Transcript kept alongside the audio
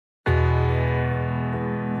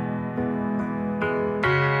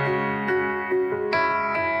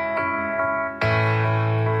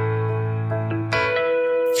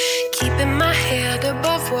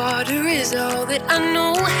is all that I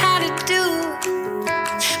know how to do.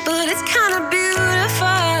 But it's kind of beautiful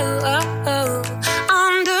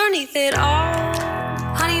underneath it all.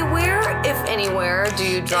 Honey, where, if anywhere, do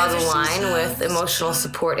you draw the line with emotional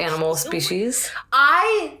support animal species?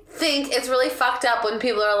 I think it's really fucked up when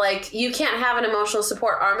people are like, you can't have an emotional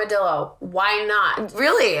support armadillo. Why not?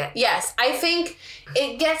 Really? Yes. I think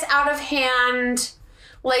it gets out of hand,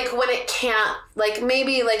 like, when it can't, like,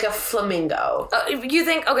 maybe like a flamingo. You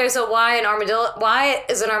think, okay, so why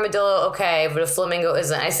is an armadillo okay, but a flamingo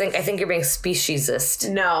isn't? I think you're being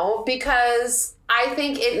speciesist. No, because I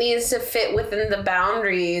think it needs to fit within the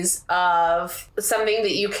boundaries of something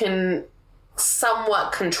that you can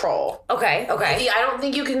somewhat control. Okay. I don't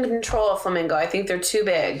think you can control a flamingo. I think they're too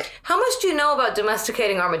big. How much do you know about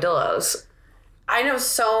domesticating armadillos? I know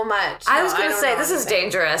so much. I was going to say, this is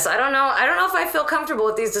dangerous. I don't know if I feel comfortable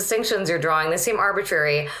with these distinctions you're drawing. They seem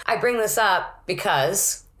arbitrary. I bring this up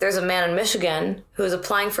because there's a man in Michigan who is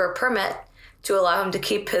applying for a permit to allow him to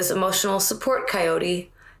keep his emotional support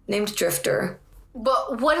coyote named Drifter.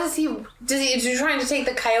 But what is he? Is he trying to take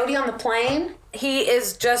the coyote on the plane? He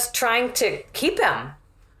is just trying to keep him.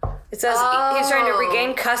 It says he's trying to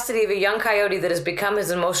regain custody of a young coyote that has become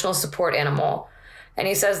his emotional support animal. And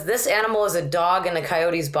he says this animal is a dog in a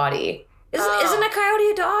coyote's body. Isn't a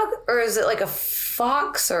coyote a dog? Or is it like a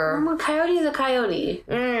fox? Or A coyote is a coyote.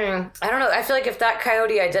 I don't know. I feel like if that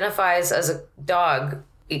coyote identifies as a dog,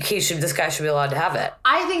 this guy should be allowed to have it.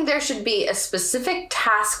 I think there should be a specific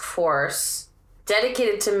task force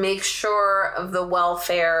dedicated to make sure of the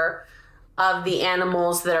welfare of the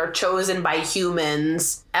animals that are chosen by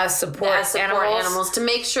humans as support animals, to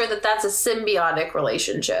make sure that that's a symbiotic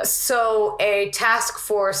relationship. So a task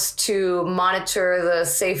force to monitor the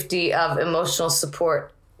safety of emotional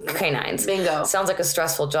support canines. Bingo. Sounds like a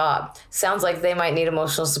stressful job. Sounds like they might need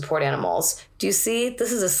emotional support animals. Do you see?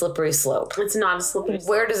 This is a slippery slope. It's not a slippery slope.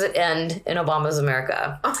 Where does it end in Obama's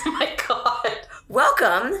America? Oh my God.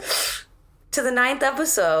 Welcome to the 9th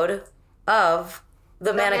episode of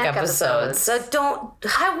the Manic episodes. So don't...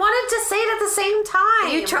 I wanted to say it at the same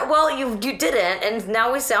time. You didn't, and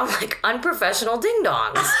now we sound like unprofessional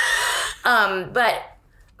ding-dongs. But...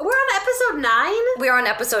 We're on episode 9? We are on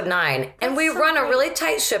episode 9. And we run a really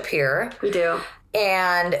tight ship here. We do.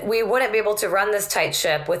 And we wouldn't be able to run this tight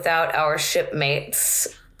ship without our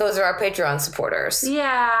shipmates. Those are our Patreon supporters.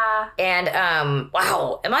 Yeah. And,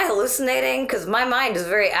 wow, am I hallucinating? Because my mind is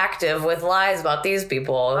very active with lies about these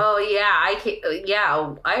people. Oh,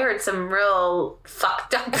 yeah. I heard some real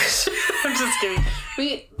fucked up shit. I'm just kidding.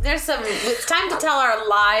 It's time to tell our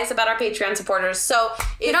lies about our Patreon supporters. So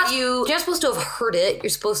you're not supposed to have heard it. You're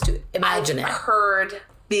supposed to imagine it. I've heard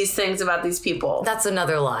these things about these people. That's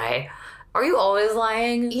another lie. Are you always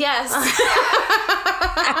lying? Yes.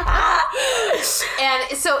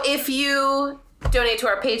 And so if you donate to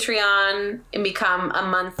our Patreon and become a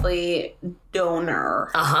monthly donor,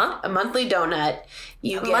 a monthly donut,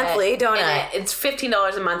 monthly donut. It's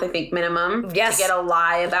 $15 a month, I think, minimum. Yes. To get a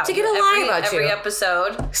lie about you. Every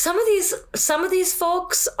episode. Some of these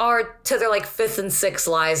folks are to their like 5th and 6th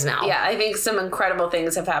lies now. Yeah, I think some incredible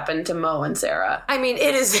things have happened to Mo and Sarah. I mean,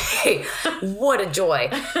 it is what a joy.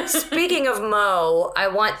 Speaking of Mo, I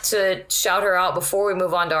want to shout her out before we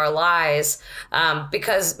move on to our lies,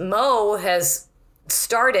 because Mo has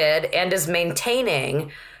started and is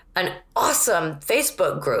maintaining an awesome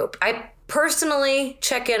Facebook group. I personally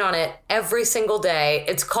check in on it every single day.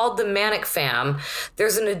 It's called the Manic Fam.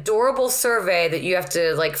 There's an adorable survey that you have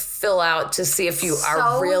to like fill out to see if you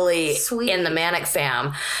are really in the Manic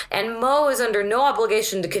Fam. And Mo is under no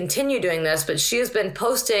obligation to continue doing this, but she has been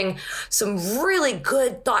posting some really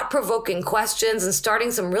good thought-provoking questions and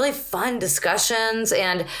starting some really fun discussions.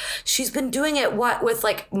 And she's been doing it with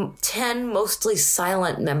like 10 mostly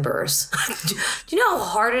silent members. Do you know how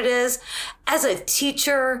hard it is? As a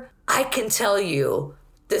teacher, I can tell you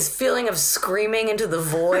this feeling of screaming into the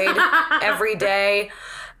void every day.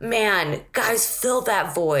 Man, guys, fill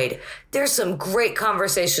that void. There's some great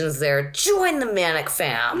conversations there. Join the Manic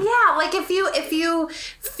Fam. Yeah, like if you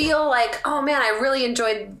feel like, oh man, I really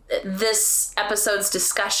enjoyed this episode's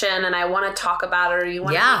discussion and I want to talk about it, or you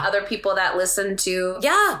want to meet other people that listen to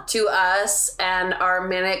us and are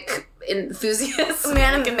manic enthusiasts.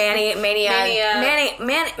 Mania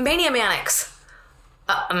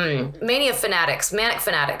fanatics. Manic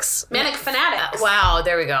fanatics. Wow,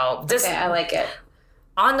 there we go. Okay, I like it.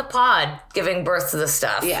 On the pod, giving birth to the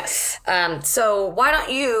stuff. Yes. So why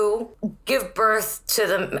don't you give birth to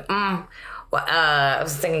the... I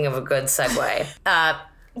was thinking of a good segue.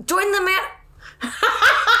 Join the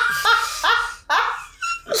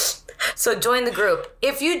So join the group.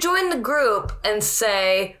 If you join the group and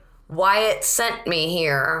say, Wyatt sent me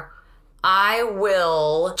here, I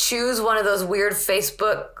will choose one of those weird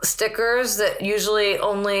Facebook stickers that usually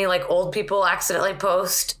only like old people accidentally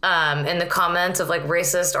post in the comments of like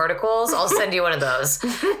racist articles. I'll send you one of those.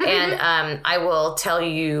 And I will tell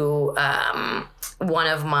you one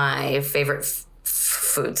of my favorite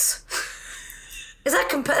foods. Is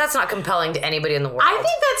that that's not compelling to anybody in the world? I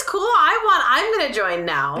think that's cool. I'm going to join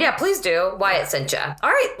now. Yeah, please do. Wyatt sent you.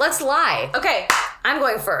 All right, let's lie. Okay. I'm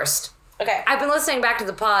going first. Okay. I've been listening back to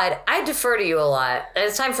the pod. I defer to you a lot. And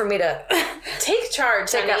it's time for me to take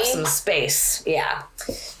charge, take up some space. Yeah.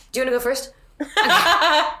 Do you want to go first?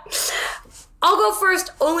 I'll go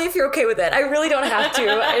first only if you're okay with it. I really don't have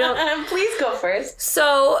to. Please go first.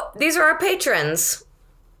 So these are our patrons.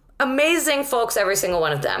 Amazing folks, every single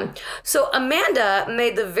one of them. So Amanda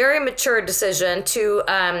made the very mature decision to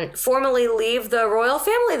formally leave the royal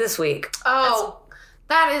family this week. Oh,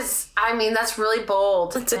 that's really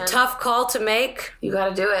bold. It's a tough call to make. You got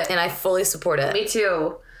to do it. And I fully support it. Me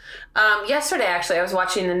too. Yesterday, actually, I was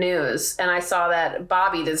watching the news and I saw that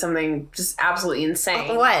Bobby did something just absolutely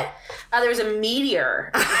insane. What? There was a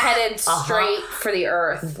meteor headed straight for the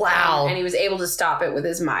Earth. Wow. And he was able to stop it with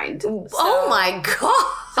his mind. Oh my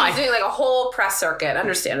God. So he's doing like a whole press circuit,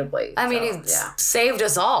 understandably. I mean, he saved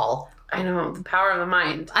us all. I know, the power of the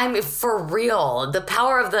mind. I mean, for real. The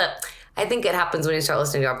power of the... I think it happens when you start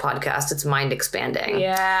listening to our podcast. It's mind expanding.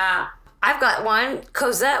 Yeah. I've got one.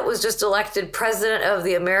 Cosette was just elected president of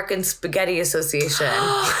the American Spaghetti Association.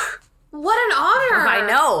 What an honor. I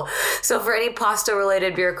know. So for any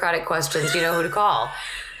pasta-related bureaucratic questions, you know who to call.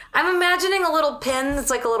 I'm imagining a little pin that's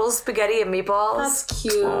like a little spaghetti and meatballs. That's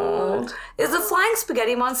cute. Oh. Is the flying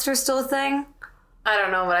spaghetti monster still a thing? I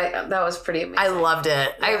don't know, but that was pretty amazing. I loved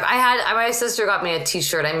it. Yeah. My sister got me a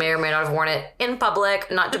t-shirt. I may or may not have worn it in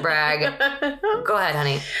public, not to brag. Go ahead,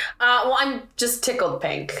 honey. Well, I'm just tickled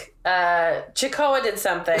pink. Chikoa did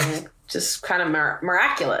something just kind of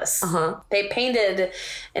miraculous. Uh-huh. They painted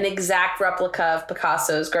an exact replica of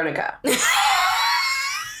Picasso's Guernica.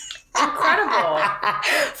 Incredible.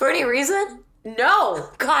 For any reason?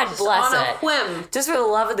 No. God bless on it. A whim. Just for the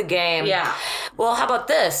love of the game. Yeah. Well, how about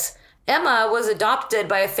this? Emma was adopted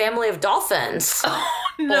by a family of dolphins. Oh,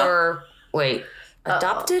 no. Or, wait,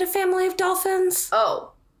 adopted a family of dolphins?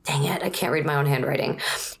 Oh. Dang it, I can't read my own handwriting.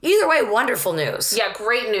 Either way, wonderful news. Yeah,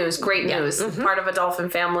 great news. Mm-hmm. Part of a dolphin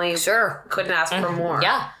family. Sure. Couldn't ask for more.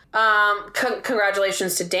 Yeah.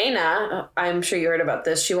 Congratulations to Dana. I'm sure you heard about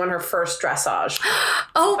this. She won her first dressage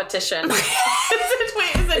competition.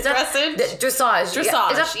 Wait, is it dressage? Dressage.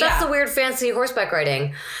 Dressage. Yeah. That's the weird fancy horseback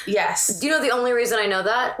riding. Yes. Do you know the only reason I know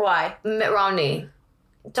that? Why? Mitt Romney.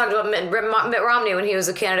 Talked about Mitt Romney when he was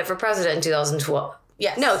a candidate for president in 2012.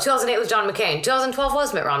 Yes. No, 2008 was John McCain. 2012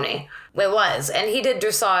 was Mitt Romney. It was. And he did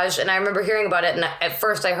dressage, and I remember hearing about it, and at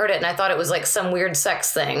first I heard it, and I thought it was like some weird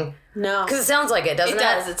sex thing. No. Because it sounds like it, doesn't it? It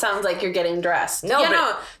does. It sounds like you're getting dressed.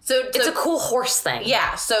 No, So it's a cool horse thing.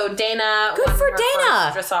 Yeah. So Dana Good won for her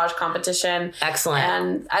Dana. first dressage competition. Excellent.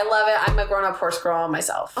 And I love it. I'm a grown-up horse girl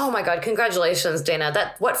myself. Oh my God. Congratulations, Dana.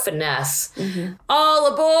 What finesse. Mm-hmm. All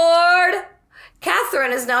aboard!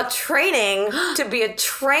 Catherine is now training to be a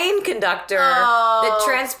train conductor that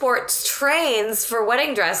transports trains for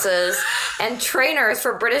wedding dresses and trainers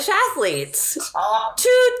for British athletes.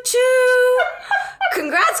 Choo choo!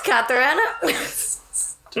 Congrats, Catherine.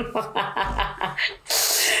 Was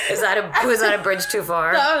that a bridge too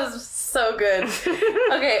far? That was so good.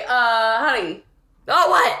 Okay, honey. Oh,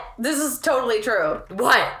 what? This is totally true.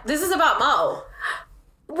 What? This is about Mo.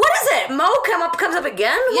 What is it? Mo comes up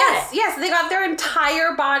again? Yes, yes. They got their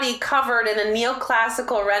entire body covered in a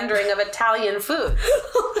neoclassical rendering of Italian food.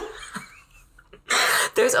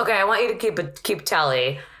 I want you to keep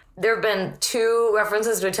tally. There have been 2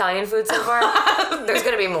 references to Italian food so far. There's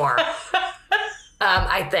going to be more.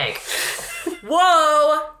 I think.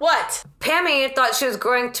 Whoa! What? Pammy thought she was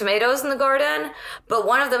growing tomatoes in the garden, but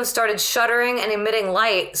one of them started shuddering and emitting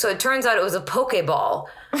light, so it turns out it was a Pokeball.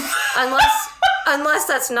 Unless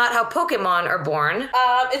that's not how Pokemon are born.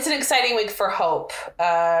 It's an exciting week for Hope.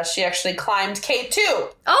 She actually climbed K2.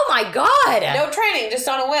 Oh my God! No training, just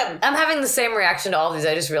on a whim. I'm having the same reaction to all of these.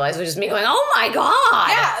 I just realized, which is me going, "Oh my God!"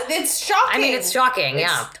 Yeah, it's shocking. I mean, it's shocking.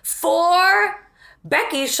 Yeah. 4.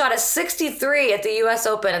 Becky shot a 63 at the U.S.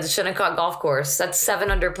 Open at the Shinnecock Golf Course. That's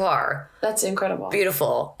 7 under par. That's incredible.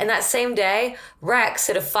 Beautiful. And that same day, Rex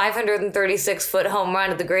hit a 536-foot home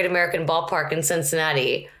run at the Great American Ballpark in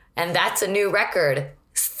Cincinnati. And that's a new record.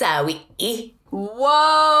 Sorry.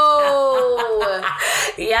 Whoa.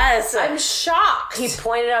 Yes. I'm shocked. He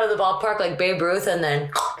pointed out of the ballpark like Babe Ruth and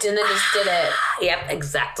then just did it. Yep,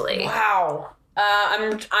 exactly. Wow.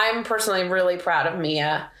 I'm personally really proud of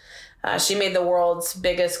Mia. She made the world's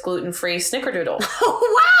biggest gluten-free snickerdoodle.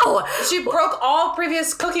 Wow! She broke all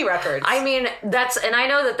previous cookie records. I mean, and I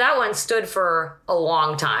know that one stood for a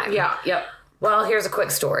long time. Yeah, yep. Well, here's a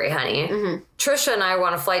quick story, honey. Mm-hmm. Trisha and I were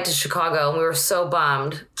on a flight to Chicago, and we were so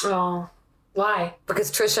bummed. Oh, why?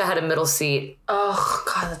 Because Trisha had a middle seat. Oh,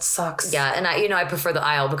 God, that sucks. Yeah, and I prefer the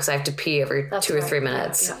aisle because I have to pee every 2 or 3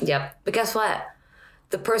 minutes. Yeah. Yep. But guess what?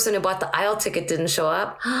 The person who bought the aisle ticket didn't show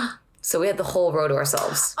up. So we had the whole row to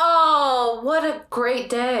ourselves. Oh, what a great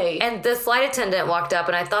day. And the flight attendant walked up,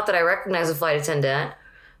 and I thought that I recognized the flight attendant.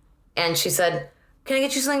 And she said, "Can I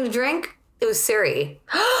get you something to drink?" It was Siri.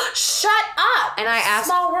 Shut up. And I asked...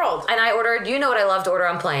 Small world. And I ordered... You know what I love to order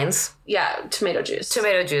on planes? Yeah, tomato juice.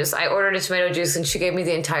 Tomato juice. I ordered a tomato juice, and she gave me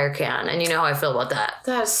the entire can. And you know how I feel about that.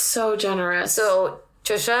 That is so generous. So,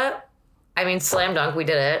 Trisha, slam dunk, we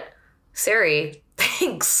did it. Siri,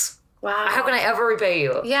 thanks. Wow. How can I ever repay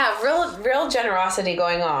you? Yeah, real generosity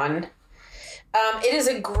going on. It is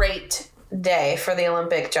a great day for the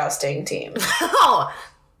Olympic jousting team. Oh,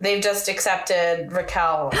 they've just accepted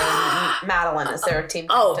Raquel and Madeline as their team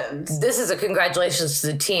captains. This is a congratulations to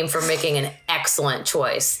the team for making an excellent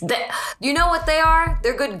choice. You know what they are?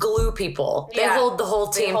 They're good glue people. They hold the whole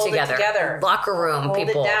team together. Locker room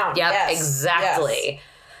people. It down. Yep, yes. exactly. Yes.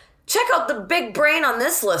 Check out the big brain on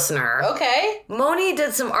this listener. Okay. Moni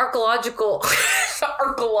did some archaeological...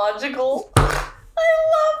 Archaeological? I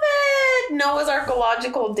love it. Noah's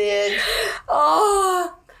archaeological dig.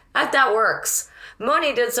 Oh, that works.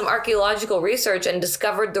 Moni did some archaeological research and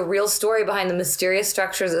discovered the real story behind the mysterious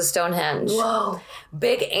structures of Stonehenge. Whoa.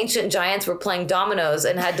 Big ancient giants were playing dominoes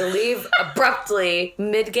and had to leave abruptly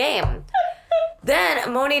mid-game.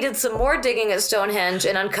 Then Moni did some more digging at Stonehenge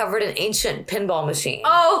and uncovered an ancient pinball machine.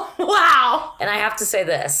 Oh, wow. And I have to say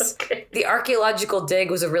this. Okay. The archaeological dig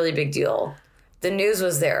was a really big deal. The news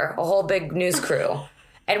was there, a whole big news crew.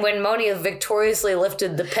 And when Moni victoriously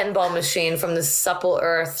lifted the pinball machine from the supple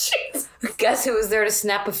earth, guess who was there to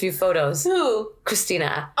snap a few photos? Who?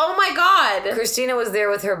 Christina. Oh my God. Christina was there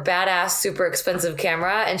with her badass, super expensive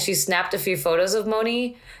camera, and she snapped a few photos of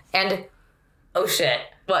Moni. And, oh shit.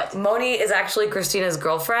 What? Moni is actually Christina's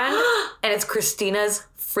girlfriend, and it's Christina's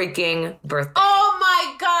freaking birthday. Oh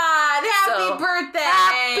my God. Happy birthday.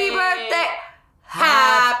 Happy birthday.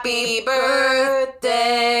 Happy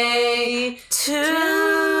birthday to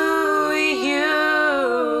you.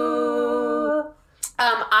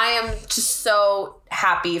 I am just so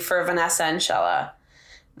happy for Vanessa and Shella.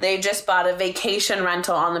 They just bought a vacation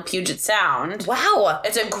rental on the Puget Sound. Wow.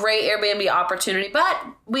 It's a great Airbnb opportunity, but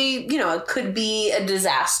it could be a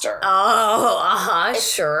disaster. Oh,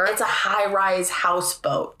 sure. It's a high-rise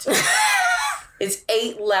houseboat. It's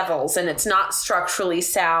 8 levels, and it's not structurally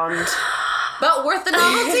sound. But worth the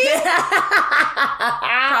novelty?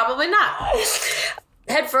 Probably not.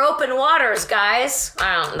 Head for open waters, guys.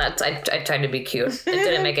 I tried to be cute. It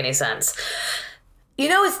didn't make any sense.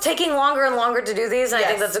 It's taking longer and longer to do these. And I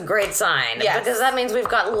think that's a great sign. Yes. Because that means we've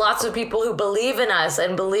got lots of people who believe in us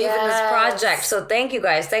and believe in this project. So thank you,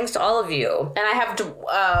 guys. Thanks to all of you. And I have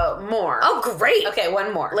more. Oh, great. Okay,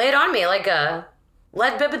 one more. Lay it on me like a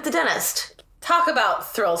lead bib at the dentist. Talk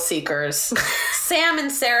about thrill seekers. Sam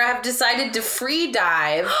and Sarah have decided to free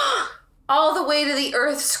dive all the way to the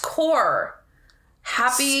Earth's core.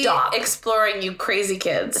 Happy exploring, you crazy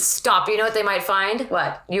kids. Stop. You know what they might find?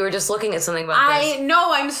 What? You were just looking at something about this. I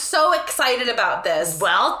know. I'm so excited about this.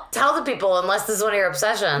 Well, tell the people, unless this is one of your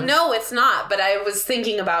obsessions. No, it's not. But I was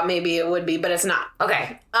thinking about maybe it would be, but it's not.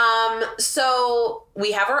 Okay. So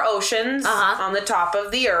we have our oceans on the top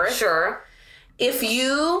of the Earth. Sure. If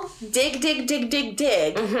you dig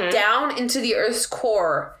down into the Earth's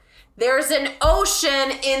core, there's an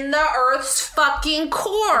ocean in the Earth's fucking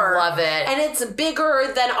core. Love it. And it's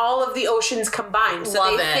bigger than all of the oceans combined.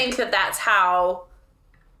 So they think that that's how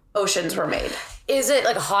oceans were made. Is it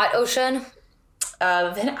like a hot ocean?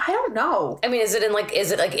 Then I don't know. I mean, is it like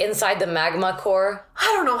inside the magma core? I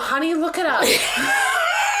don't know, honey. Look it up.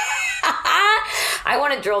 I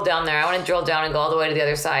want to drill down there. I want to drill down and go all the way to the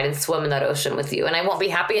other side and swim in that ocean with you. And I won't be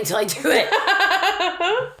happy until I do it.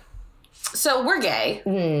 So we're gay.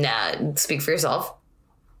 Nah, speak for yourself.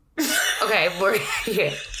 Okay, we're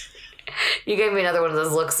gay. You gave me another one of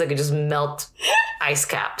those looks that could just melt ice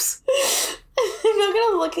caps. I'm not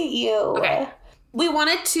going to look at you. Okay. We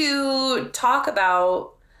wanted to talk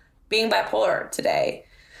about being bipolar today.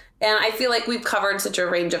 And I feel like we've covered such a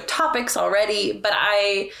range of topics already, but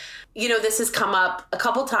this has come up a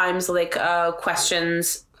couple times, like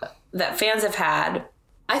questions that fans have had.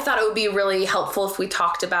 I thought it would be really helpful if we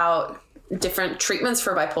talked about different treatments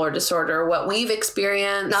for bipolar disorder, what we've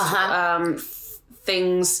experienced,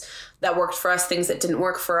 things that worked for us, things that didn't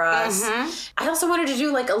work for us. I also wanted to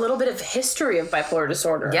do like a little bit of history of bipolar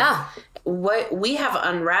disorder. Yeah. What we have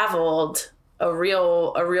unraveled a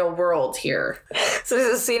real world here. So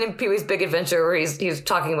there's a scene in Pee-wee's Big Adventure where he's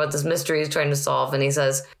talking about this mystery he's trying to solve, and he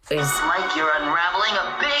says, It's like you're unraveling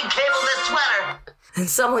a big cable-knit sweater. And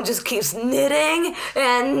someone just keeps knitting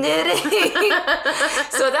and knitting.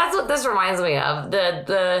 So that's what this reminds me of.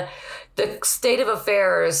 The state of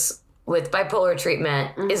affairs with bipolar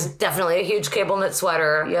treatment is definitely a huge cable knit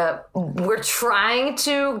sweater. Yep. We're trying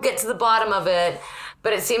to get to the bottom of it,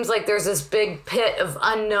 but it seems like there's this big pit of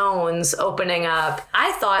unknowns opening up.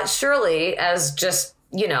 I thought surely as just,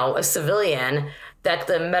 a civilian that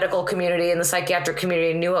the medical community and the psychiatric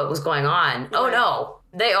community knew what was going on. Right. Oh no.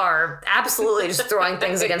 They are absolutely just throwing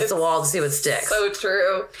things against the wall to see what sticks. So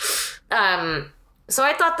true. So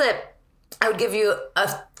I thought that I would give you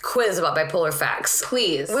a quiz about bipolar facts.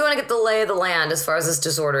 Please. We want to get the lay of the land as far as this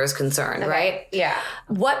disorder is concerned, right? Yeah.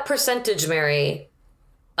 What percentage, Mary,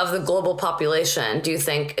 of the global population do you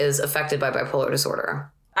think is affected by bipolar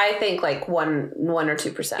disorder? I think like 1 or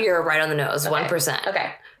 2%. You're right on the nose, okay. 1%.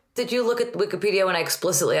 Okay. Did you look at Wikipedia when I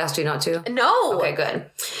explicitly asked you not to? No. Okay, good.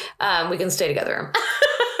 We can stay together.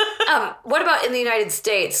 What about in the United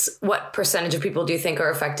States? What percentage of people do you think are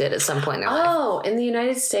affected at some point in their life? Oh, in the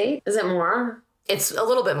United States? Is it more? It's a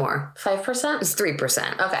little bit more. 5%? It's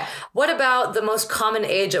 3%. Okay. What about the most common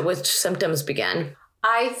age at which symptoms begin?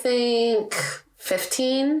 I think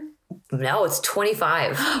 15. No, it's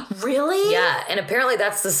 25. Really? Yeah, and apparently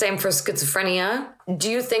that's the same for schizophrenia. Do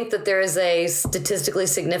you think that there is a statistically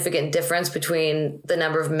significant difference between the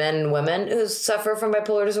number of men and women who suffer from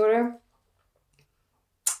bipolar disorder?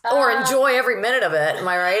 Or enjoy every minute of it, am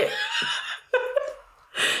I right?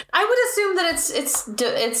 I would assume that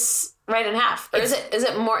it's right in half. Or is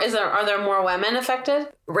it more? Are there more women affected?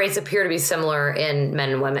 Rates appear to be similar in men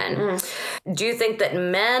and women. Do you think that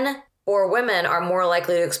men or women are more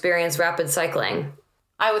likely to experience rapid cycling?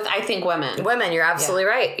 I think women. Women, you're absolutely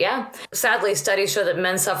right. Yeah. Sadly, studies show that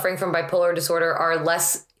men suffering from bipolar disorder are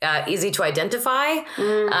less easy to identify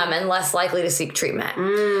and less likely to seek treatment.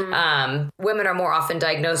 Women are more often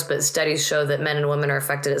diagnosed, but studies show that men and women are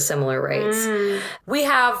affected at similar rates. We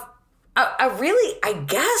have a really, I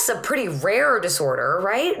guess, a pretty rare disorder,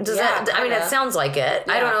 right? It sounds like it.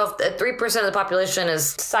 Yeah. I don't know if 3% of the population is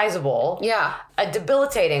sizable. Yeah. A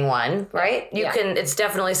debilitating one, right? It's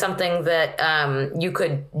definitely something that you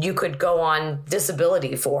could go on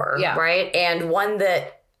disability for, right? And one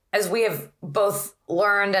that, as we have both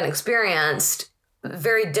learned and experienced,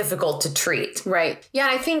 very difficult to treat. Right. Yeah,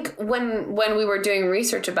 and I think when we were doing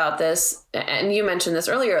research about this, and you mentioned this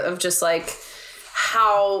earlier, of just like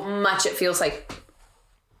how much it feels like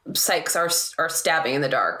psychs are stabbing in the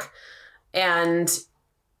dark. And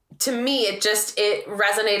to me, it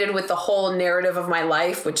resonated with the whole narrative of my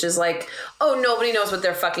life, which is like, oh, nobody knows what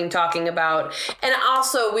they're fucking talking about. And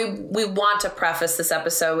also, we want to preface this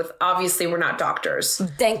episode with, obviously, we're not doctors.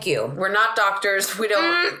 Thank you. We're not doctors. We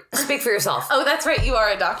don't... Speak for yourself. Oh, that's right. You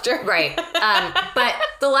are a doctor. Right. But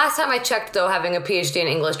the last time I checked, though, having a PhD in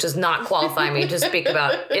English does not qualify me to speak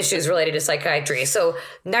about issues related to psychiatry. So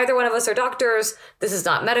neither one of us are doctors. This is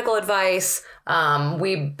not medical advice.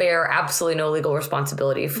 We bear absolutely no legal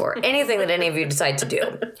responsibility for anything that any of you decide to do.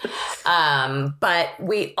 But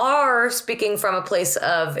we are speaking from a place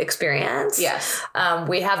of experience. Yes.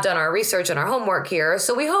 We have done our research and our homework here.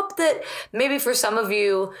 So we hope that maybe for some of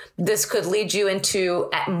you, this could lead you into,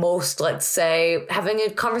 at most, let's say, having a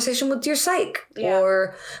conversation with your psych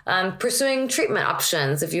or pursuing treatment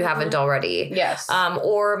options if you haven't already. Yes.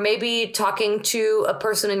 Or maybe talking to a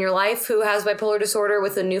person in your life who has bipolar disorder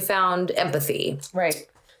with a newfound empathy. Right.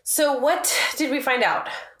 So what did we find out?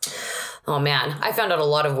 Oh, man. I found out a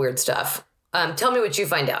lot of weird stuff. Tell me what you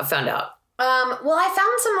found out. Well, I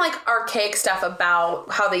found some like archaic stuff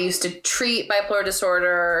about how they used to treat bipolar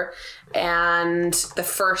disorder and the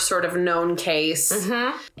first sort of known case.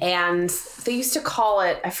 And they used to call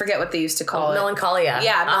it, I forget what they used to call it. Melancholia.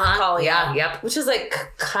 Yeah, melancholia. Yeah, yep. Which is like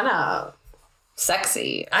kind of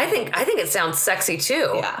sexy. I think it sounds sexy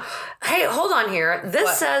too. Yeah. Hey, hold on here.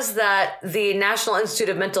 This says that the National Institute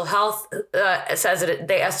of Mental Health says that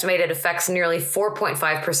they estimate it affects nearly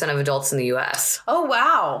 4.5% of adults in the U.S. Oh,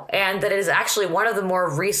 wow. And that it is actually one of the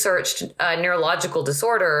more researched neurological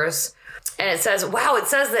disorders. And it says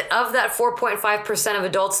that of that 4.5% of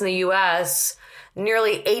adults in the U.S.,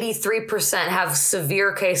 nearly 83% have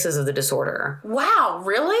severe cases of the disorder. Wow,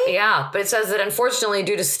 really? Yeah, but it says that unfortunately,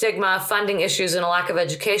 due to stigma, funding issues, and a lack of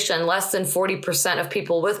education, less than 40% of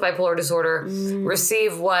people with bipolar disorder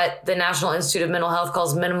receive what the National Institute of Mental Health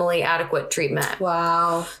calls minimally adequate treatment.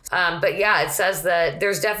 Wow. But yeah, it says that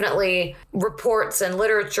there's definitely reports and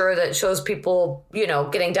literature that shows people,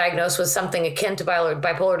 getting diagnosed with something akin to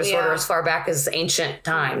bipolar disorder as far back as ancient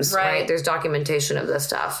times, right? There's documentation of this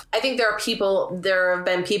stuff. I think there have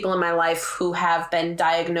been people in my life who have been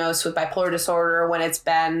diagnosed with bipolar disorder when it's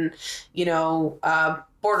been,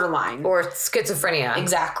 borderline. Or schizophrenia.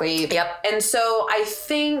 Exactly. Yep. And so I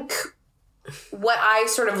think what I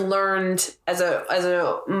sort of learned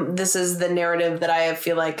this is the narrative that I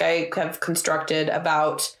feel like I have constructed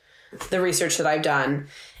about the research that I've done.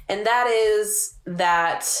 And that is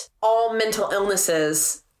that all mental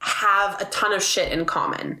illnesses have a ton of shit in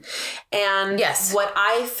common. And what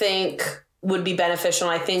I think would be beneficial,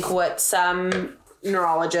 and I think what some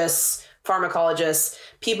neurologists, pharmacologists,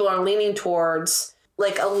 people are leaning towards,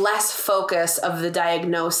 like a less focus of the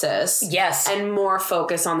diagnosis. Yes. And more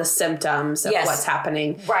focus on the symptoms of what's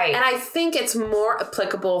happening. Right. And I think it's more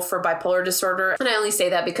applicable for bipolar disorder. And I only say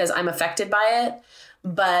that because I'm affected by it.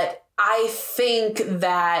 But I think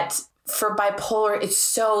that for bipolar, it's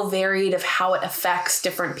so varied of how it affects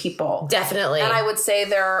different people. Definitely. And I would say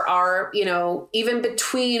there are, even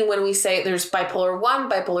between when we say there's bipolar 1,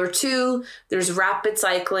 bipolar 2, there's rapid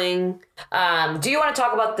cycling. Do you want to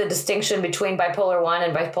talk about the distinction between bipolar 1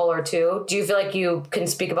 and bipolar 2? Do you feel like you can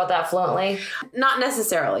speak about that fluently? Not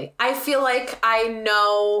necessarily. I feel like I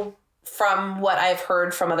know from what I've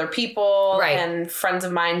heard from other people and friends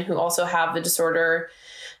of mine who also have the disorder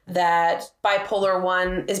that bipolar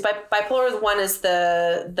 1 is the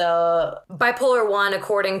bipolar 1,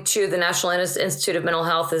 according to the National Institute of Mental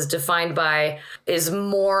Health, is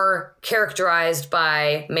more characterized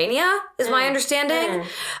by mania, is my understanding.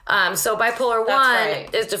 So bipolar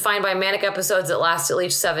 1 is defined by manic episodes that last at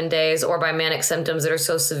least 7 days, or by manic symptoms that are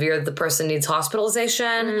so severe that the person needs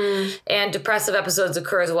hospitalization. And depressive episodes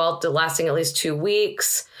occur as well, lasting at least 2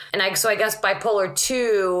 weeks. And so I guess bipolar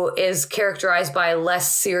 2 is characterized by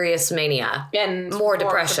less serious mania and more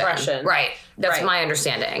depression. Right. That's my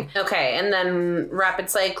understanding. Okay. And then rapid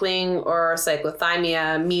cycling or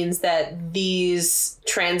cyclothymia means that these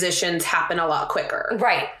transitions happen a lot quicker.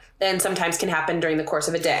 Right. And sometimes can happen during the course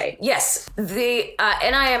of a day. Yes. The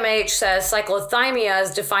NIMH says cyclothymia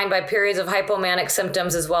is defined by periods of hypomanic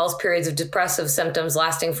symptoms as well as periods of depressive symptoms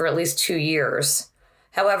lasting for at least 2 years.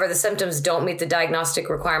 However, the symptoms don't meet the diagnostic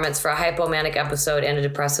requirements for a hypomanic episode and a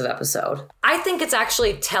depressive episode. I think it's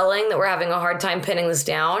actually telling that we're having a hard time pinning this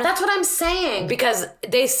down. That's what I'm saying. Because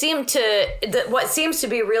they seem to, what seems to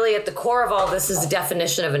be really at the core of all this is the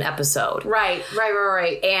definition of an episode. Right.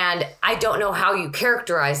 And I don't know how you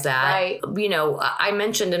characterize that. Right. I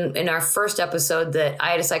mentioned in our first episode that I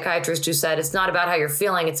had a psychiatrist who said it's not about how you're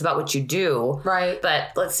feeling, it's about what you do. Right. But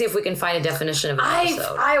let's see if we can find a definition of an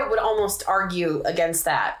episode. I would almost argue against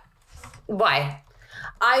that. Why?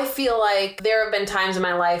 I feel like there have been times in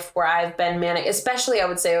my life where I've been manic, especially I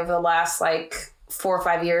would say over the last 4 or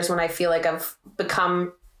 5 years when I feel like I've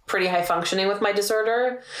become pretty high functioning with my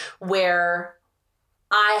disorder, where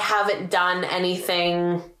I haven't done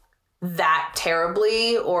anything that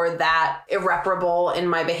terribly or that irreparable in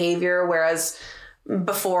my behavior. Whereas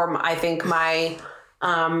before, I think my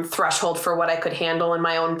threshold for what I could handle in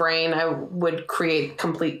my own brain, I would create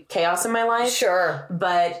complete chaos in my life. Sure.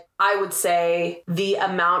 But I would say the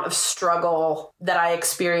amount of struggle that I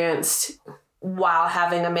experienced while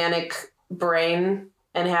having a manic brain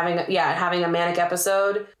and having a manic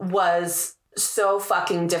episode was so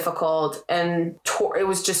fucking difficult, and it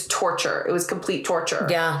was just torture. It was complete torture.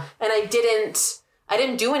 Yeah. And I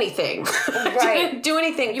didn't do anything. Right. I didn't do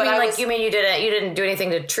anything. You mean you didn't do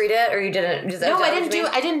anything to treat it, or you didn't? No, I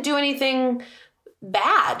didn't do anything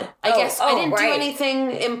bad. I didn't do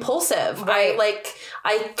anything impulsive. Right.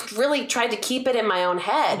 I really tried to keep it in my own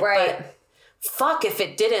head. Right. But fuck if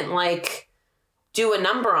it didn't do a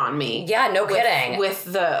number on me. Yeah, no kidding. With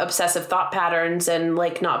the obsessive thought patterns and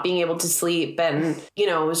not being able to sleep, and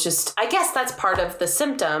it was just, I guess that's part of the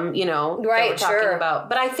symptom, right, that we're talking about.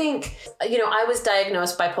 But I think, I was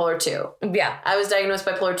diagnosed bipolar 2. Yeah. I was diagnosed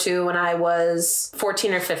bipolar 2 when I was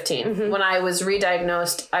 14 or 15. Mm-hmm. When I was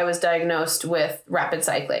re-diagnosed, I was diagnosed with rapid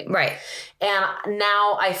cycling. Right. And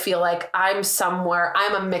now I feel like I'm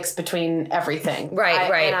a mix between everything.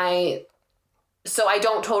 Right. So I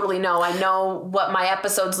don't totally know. I know what my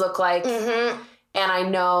episodes look like, and I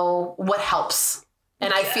know what helps.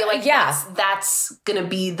 And I feel like that's going to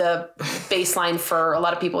be the baseline for a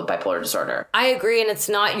lot of people with bipolar disorder. I agree. And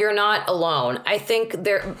you're not alone. I think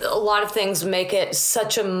a lot of things make it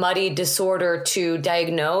such a muddy disorder to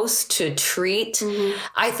diagnose, to treat. Mm-hmm.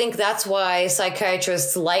 I think that's why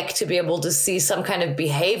psychiatrists like to be able to see some kind of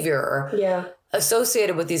behavior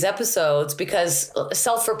associated with these episodes, because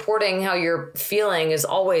self-reporting how you're feeling is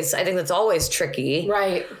always, I think that's always tricky.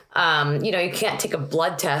 Right. You can't take a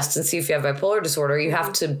blood test and see if you have bipolar disorder. You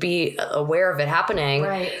have to be aware of it happening.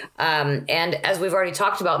 Right. And as we've already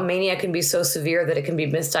talked about, mania can be so severe that it can be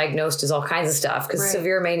misdiagnosed as all kinds of stuff, because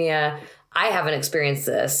severe mania, I haven't experienced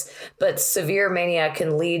this, but severe mania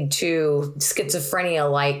can lead to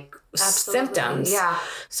schizophrenia-like symptoms. Yeah.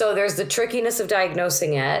 So there's the trickiness of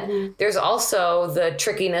diagnosing it. Mm-hmm. There's also the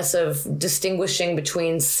trickiness of distinguishing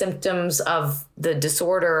between symptoms of the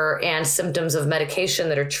disorder and symptoms of medication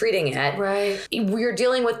that are treating it. Right. We're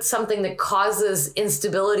dealing with something that causes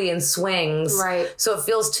instability and swings. Right. So it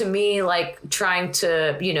feels to me like trying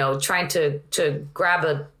to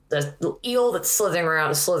grab the eel that's slithering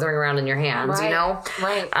around in your hands,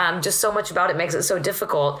 Right. Just so much about it makes it so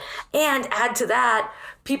difficult. And add to that,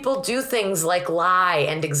 people do things like lie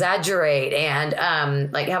and exaggerate and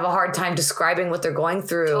have a hard time describing what they're going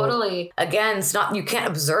through. Totally. Again, it's not, you can't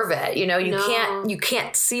observe it. You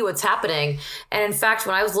can't see what's happening. And in fact,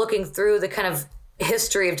 when I was looking through the kind of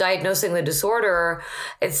history of diagnosing the disorder,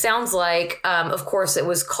 it sounds like, of course, it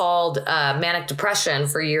was called manic depression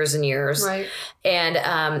for years and years. Right.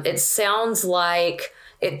 And it sounds like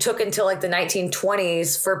it took until like the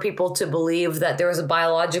 1920s for people to believe that there was a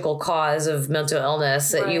biological cause of mental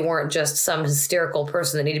illness, that you weren't just some hysterical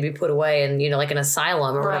person that needed to be put away in, like an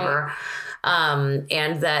asylum or whatever.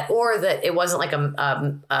 And that it wasn't like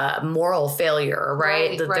a moral failure,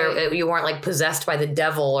 right? You weren't like possessed by the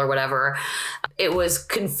devil or whatever. It was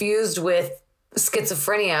confused with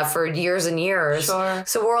schizophrenia for years and years. Sure.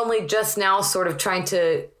 So we're only just now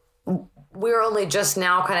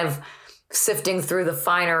kind of sifting through the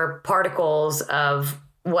finer particles of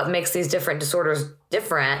what makes these different disorders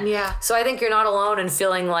different. Yeah. So I think you're not alone in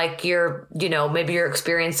feeling like maybe you're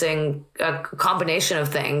experiencing a combination of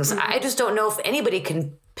things. Mm-hmm. I just don't know if anybody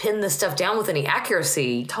can pin this stuff down with any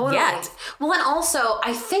accuracy yet. Well, and also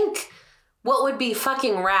I think what would be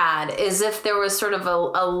fucking rad is if there was sort of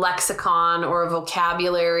a lexicon or a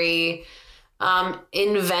vocabulary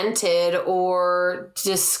invented or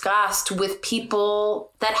discussed with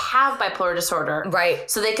people that have bipolar disorder. Right.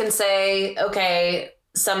 So they can say, okay,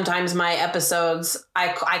 sometimes my episodes,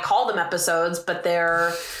 I call them episodes, but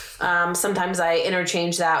they're, sometimes I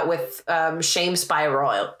interchange that with shame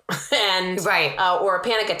spiral and, or a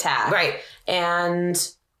panic attack. Right. And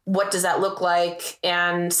what does that look like?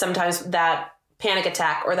 And sometimes that panic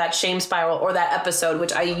attack or that shame spiral or that episode,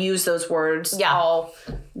 which I use those words all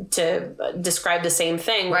to describe the same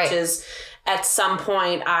thing, which is at some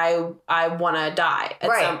point I want to die.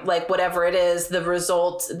 Like whatever it is, the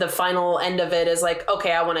result, the final end of it is like,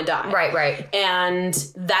 okay, I want to die. Right. And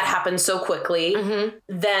that happens so quickly. Mm-hmm.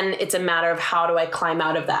 Then it's a matter of how do I climb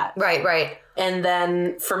out of that? Right. And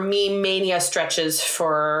then for me, mania stretches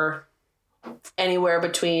for anywhere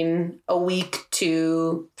between a week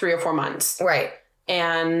to 3 or 4 months. Right.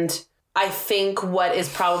 And I think what is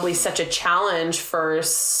probably such a challenge for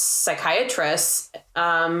psychiatrists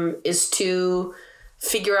is to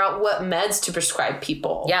figure out what meds to prescribe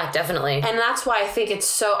people. Yeah, definitely. And that's why I think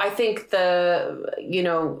I think the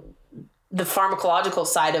pharmacological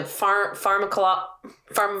side of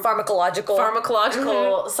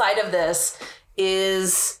pharmacological side of this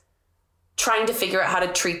is trying to figure out how to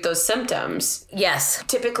treat those symptoms. Yes.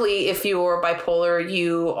 Typically, if you're bipolar,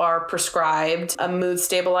 you are prescribed a mood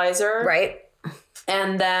stabilizer. Right.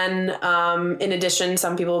 And then, in addition,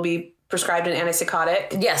 some people will be prescribed an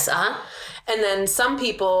antipsychotic. Yes. And then some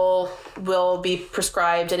people will be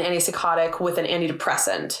prescribed an antipsychotic with an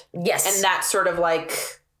antidepressant. Yes. And that's sort of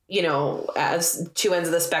like, as two ends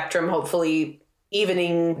of the spectrum, hopefully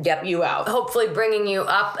evening you out. Hopefully bringing you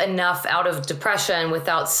up enough out of depression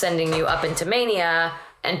without sending you up into mania,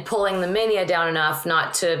 and pulling the mania down enough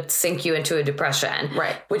not to sink you into a depression.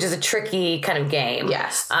 Right. Which is a tricky kind of game.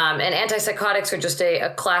 Yes. And antipsychotics are just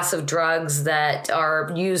a class of drugs that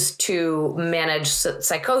are used to manage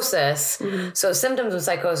psychosis. Mm-hmm. So symptoms of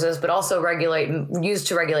psychosis, but also used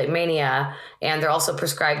to regulate mania. And they're also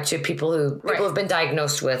prescribed to people who have been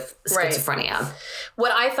diagnosed with schizophrenia. Right.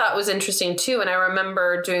 What I thought was interesting too, and I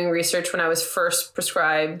remember doing research when I was first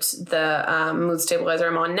prescribed the mood stabilizer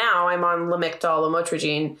I'm on now. I'm on Lamictal,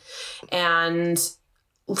 lamotrigine, and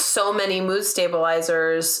so many mood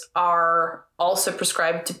stabilizers are also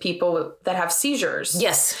prescribed to people that have seizures.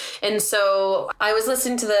 Yes. And so I was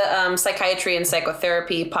listening to the Psychiatry and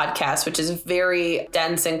Psychotherapy podcast, which is very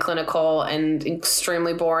dense and clinical and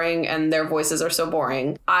extremely boring, and their voices are so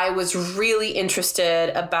boring. I was really interested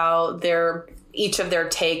about each of their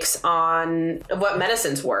takes on what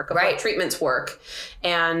medicines work, what treatments work,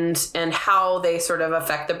 and how they sort of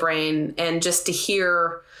affect the brain, and just to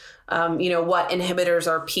hear, what inhibitors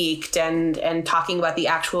are peaked, and talking about the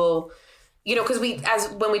actual, because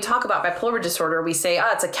when we talk about bipolar disorder, we say,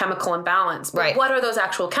 it's a chemical imbalance. But what are those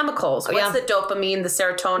actual chemicals? What's the dopamine, the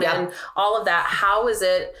serotonin, all of that? How is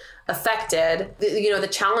it affected? The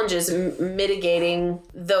challenge is mitigating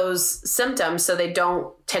those symptoms so they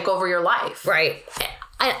don't take over your life. Right.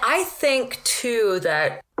 I think, too,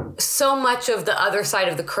 that so much of the other side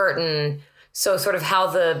of the curtain, so sort of how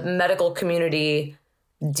the medical community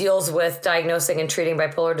deals with diagnosing and treating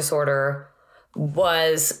bipolar disorder,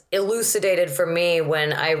 was elucidated for me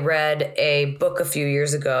when I read a book a few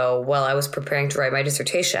years ago while I was preparing to write my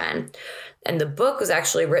dissertation. And the book was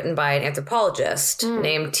actually written by an anthropologist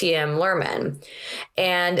named T.M. Lerman.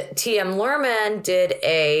 And T.M. Lerman did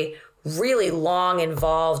a really long,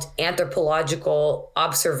 involved anthropological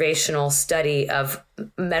observational study of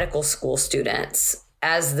medical school students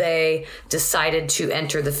as they decided to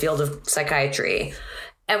enter the field of psychiatry.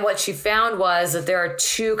 And what she found was that there are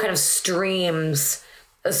two kind of streams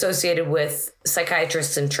associated with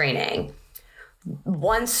psychiatrists in training.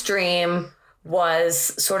 One stream was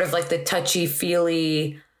sort of like the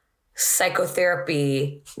touchy-feely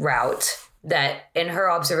psychotherapy route that, in her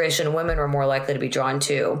observation, women were more likely to be drawn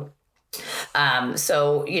to.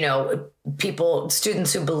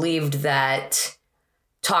 Students who believed that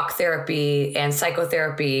talk therapy and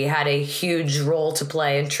psychotherapy had a huge role to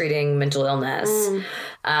play in treating mental illness,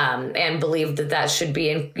 and believed that should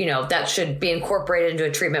be incorporated into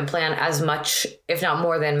a treatment plan as much, if not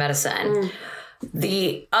more, than medicine.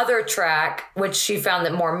 The other track, which she found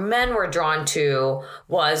that more men were drawn to,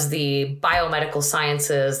 was the biomedical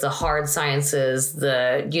sciences, the hard sciences,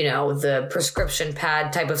 the prescription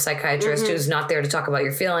pad type of psychiatrist who's not there to talk about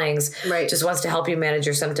your feelings, just wants to help you manage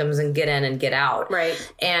your symptoms and get in and get out.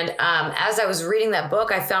 Right. And as I was reading that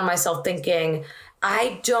book, I found myself thinking,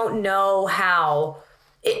 I don't know how.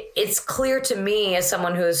 It's clear to me, as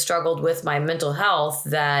someone who has struggled with my mental health,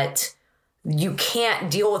 that you can't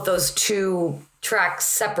deal with those two tracks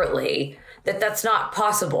separately, that's not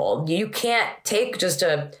possible. You can't take just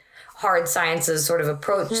a hard sciences sort of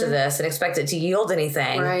approach to this and expect it to yield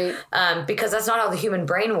anything, because that's not how the human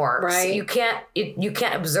brain works. You can't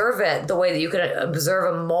observe it the way that you could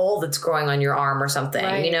observe a mole that's growing on your arm or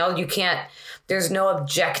something. You can't. There's no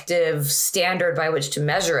objective standard by which to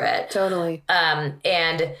measure it. Totally.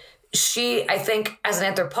 And she, I think, as an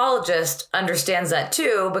anthropologist, understands that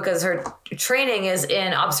too, because her training is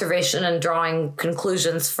in observation and drawing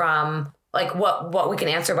conclusions from like what we can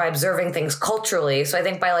answer by observing things culturally. So I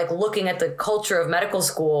think by looking at the culture of medical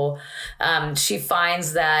school, she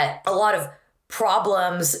finds that a lot of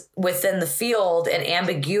problems within the field and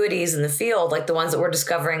ambiguities in the field, like the ones that we're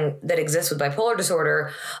discovering that exist with bipolar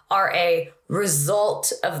disorder, are a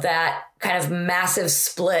result of that kind of massive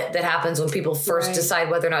split that happens when people first decide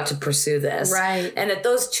whether or not to pursue this. And that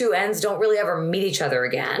those two ends don't really ever meet each other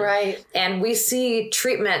again. And we see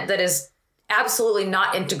treatment that is absolutely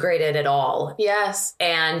not integrated at all.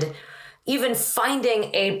 And even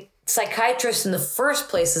finding a psychiatrist in the first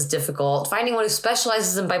place is difficult. Finding one who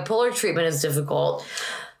specializes in bipolar treatment is difficult.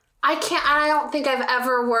 I don't think I've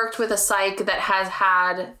ever worked with a psych that has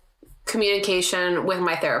had communication with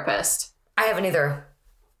my therapist. I haven't either.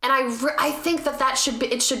 And I think that should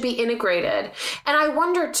be integrated. And I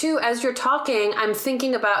wonder too, as you're talking, I'm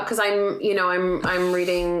thinking about, because I'm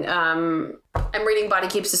reading Body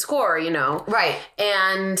Keeps the Score,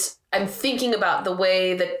 and I'm thinking about the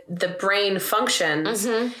way that the brain functions.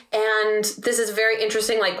 And this is very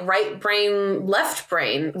interesting, right brain, left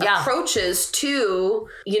brain approaches to,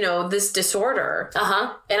 this disorder.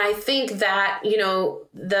 And I think that,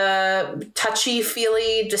 the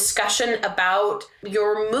touchy-feely discussion about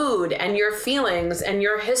your mood and your feelings and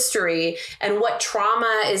your history and what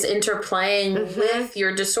trauma is interplaying with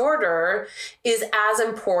your disorder is as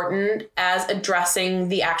important as addressing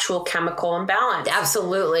the actual chemical imbalance.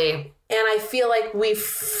 Absolutely. And I feel like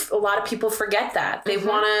a lot of people forget that. They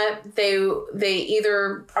they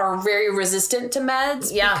either are very resistant to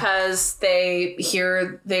meds because they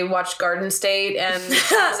watched Garden State and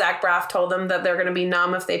Zach Braff told them that they're going to be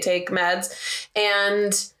numb if they take meds.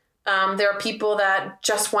 And there are people that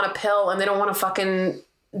just want a pill and they don't want to fucking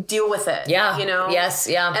deal with it. Yes.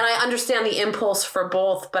 And I understand the impulse for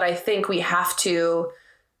both, but I think we have to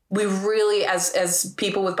we really, as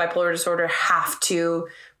people with bipolar disorder, have to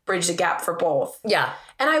bridge the gap for both. Yeah.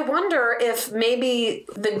 And I wonder if maybe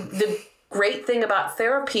the great thing about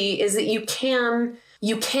therapy is that you can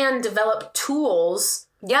develop tools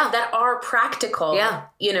that are practical,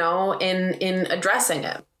 in addressing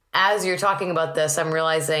it. As you're talking about this, I'm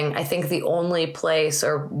realizing I think the only place,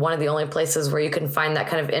 or one of the only places where you can find that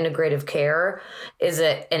kind of integrative care is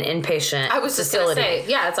at an inpatient I was facility. Just going to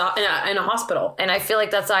say, yeah, it's in a hospital. And I feel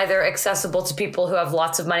like that's either accessible to people who have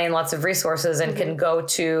lots of money and lots of resources and can go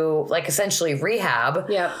to like essentially rehab,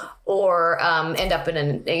 or end up in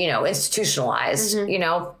an, institutionalized,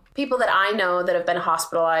 People that I know that have been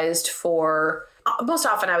hospitalized for, most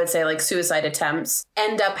often I would say like suicide attempts,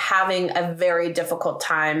 end up having a very difficult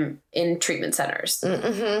time in treatment centers.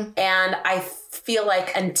 Mm-hmm. And I feel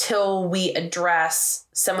like until we address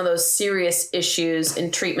some of those serious issues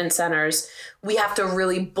in treatment centers, we have to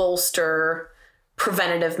really bolster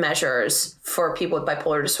preventative measures for people with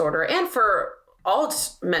bipolar disorder and for all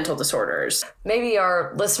mental disorders. Maybe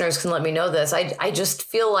our listeners can let me know this. I just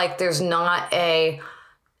feel like there's not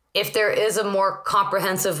if there is a more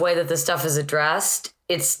comprehensive way that this stuff is addressed,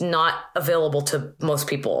 it's not available to most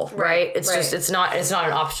people, right? It's not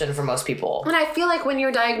an option for most people. And I feel like when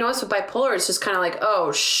you're diagnosed with bipolar, it's just kind of like,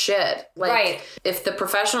 oh shit. Like, if the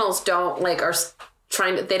professionals don't are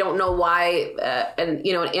trying to, they don't know why, an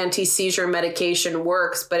anti-seizure medication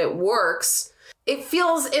works, but it works. It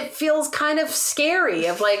feels kind of scary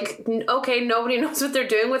of like, okay, nobody knows what they're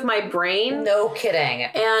doing with my brain. No kidding.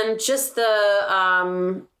 And just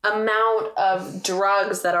the amount of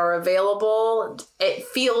drugs that are available, it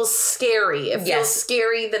feels scary. It feels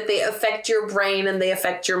scary that they affect your brain and they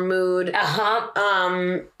affect your mood.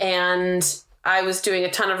 And I was doing a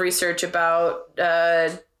ton of research about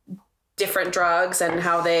different drugs and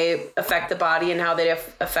how they affect the body and how they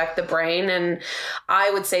affect the brain. And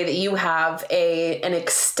I would say that you have an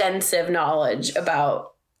extensive knowledge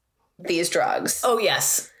about these drugs. Oh,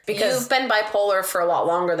 yes. Because you've been bipolar for a lot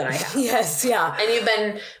longer than I have. Yes, yeah. And you've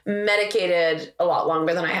been medicated a lot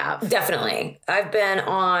longer than I have. Definitely. I've been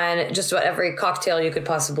on just about every cocktail you could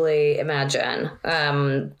possibly imagine.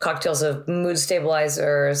 Cocktails of mood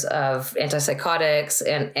stabilizers, of antipsychotics,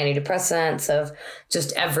 and antidepressants, of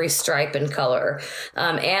just every stripe and color.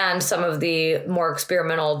 And some of the more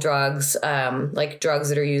experimental drugs, like drugs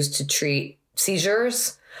that are used to treat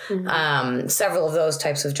seizures. Mm-hmm. Several of those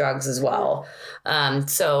types of drugs as well.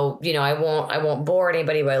 So, I won't bore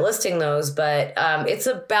anybody by listing those, but it's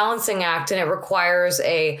a balancing act and it requires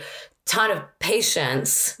a ton of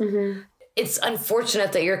patience. Mm-hmm. It's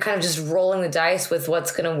unfortunate that you're kind of just rolling the dice with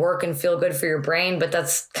what's going to work and feel good for your brain, but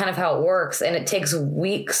that's kind of how it works. And it takes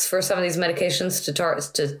weeks for some of these medications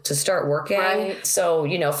to start working. Right. So,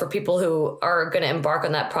 for people who are going to embark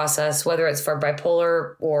on that process, whether it's for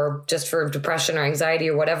bipolar or just for depression or anxiety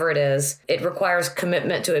or whatever it is, it requires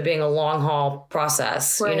commitment to it being a long haul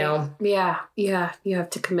process, right. Yeah. You have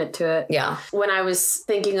to commit to it. Yeah. When I was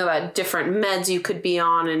thinking about different meds you could be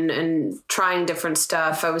on and trying different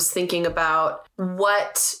stuff, I was thinking about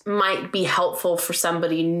what might be helpful for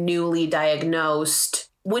somebody newly diagnosed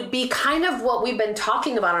would be kind of what we've been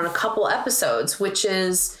talking about on a couple episodes, which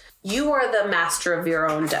is you are the master of your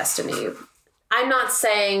own destiny. I'm not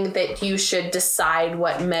saying that you should decide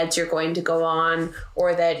what meds you're going to go on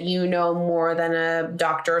or that you know more than a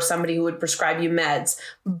doctor or somebody who would prescribe you meds.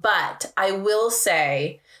 But I will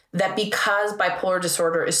say that because bipolar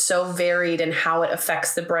disorder is so varied in how it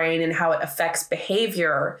affects the brain and how it affects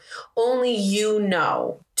behavior, only you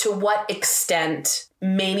know to what extent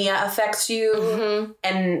mania affects you mm-hmm.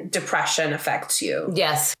 and depression affects you.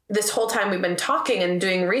 Yes. This whole time we've been talking and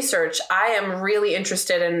doing research, I am really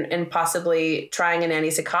interested in possibly trying an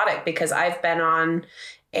antipsychotic because I've been on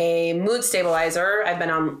a mood stabilizer. I've been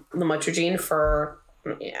on lamotrigine for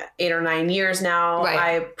 8 or 9 years now. Right.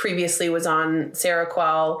 I previously was on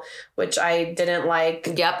Seroquel, which I didn't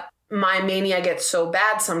like. Yep. My mania gets so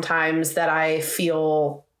bad sometimes that I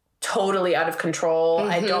feel totally out of control.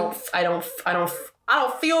 Mm-hmm. I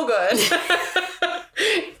don't feel good.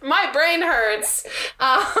 My brain hurts.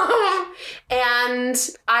 And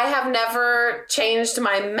I have never changed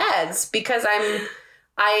my meds because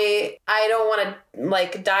I don't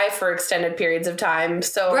want to die for extended periods of time.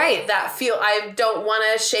 So right. I don't want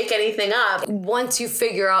to shake anything up. Once you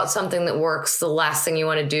figure out something that works, the last thing you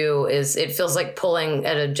want to do is it feels like pulling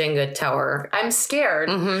at a Jenga tower. I'm scared.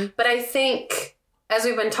 Mm-hmm. But I think as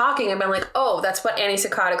we've been talking, I've been like, oh, that's what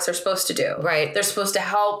antipsychotics are supposed to do. Right. They're supposed to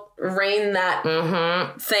help rein that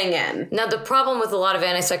mm-hmm. thing in. Now, the problem with a lot of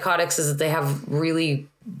antipsychotics is that they have really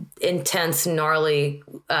intense, gnarly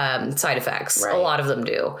side effects. Right. A lot of them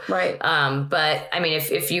do. Right. But I mean,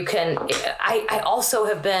 if you can, I also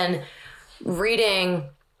have been reading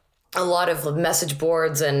a lot of message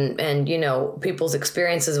boards and people's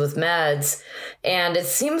experiences with meds, and it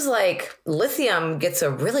seems like lithium gets a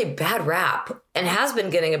really bad rap and has been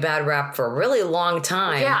getting a bad rap for a really long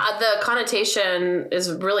time. Yeah, the connotation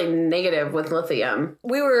is really negative with lithium.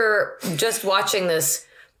 We were just watching this,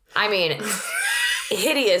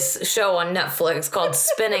 hideous show on Netflix called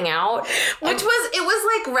Spinning Out, Which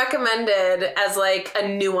was like recommended as like a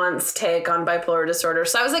nuanced take on bipolar disorder.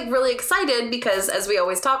 So I was like really excited because, as we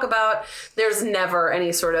always talk about, there's never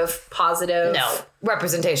any sort of positive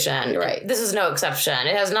representation. Right. This is no exception.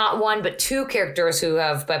 It has not one but two characters who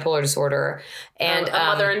have bipolar disorder, and a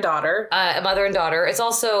mother and daughter. A mother and daughter. It's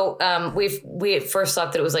also we at first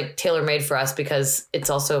thought that it was like tailor made for us because it's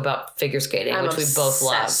also about figure skating, which we both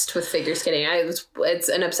love. Obsessed with figure skating. It's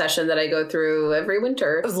an obsession that I go through every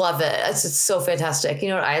winter. Love it. It's so fantastic. You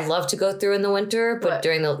know what I love to go through in the winter, but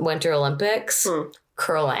during the Winter Olympics,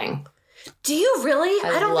 curling. Do you really?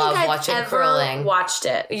 I don't love think I've watching ever curling. watched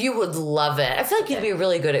it. You would love it. I feel like you'd be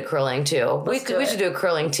really good at curling too. We should do a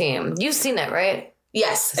curling team. You've seen it, right?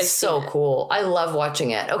 Yes, it's so cool. I love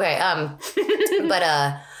watching it. Okay,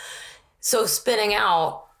 but so Spinning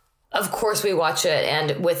Out, of course we watch it,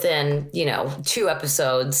 and within 2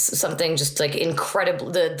 episodes, something just like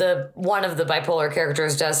incredible. The one of the bipolar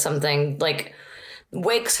characters does something like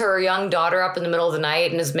wakes her young daughter up in the middle of the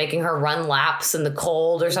night and is making her run laps in the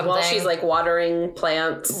cold or something. While she's like watering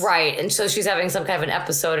plants. Right. And so she's having some kind of an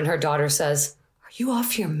episode and her daughter says, "Are you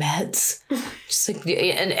off your meds?" Just like,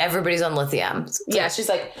 and everybody's on lithium. Yeah, she's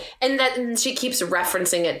like, and she keeps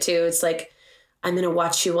referencing it too. It's like, I'm going to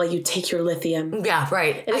watch you while you take your lithium. Yeah,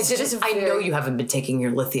 right. I know you haven't been taking your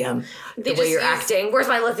lithium the way you're acting. Where's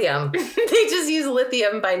my lithium? They just use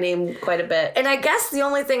lithium by name quite a bit. And I guess the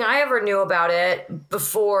only thing I ever knew about it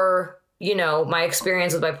before, my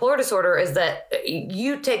experience with bipolar disorder is that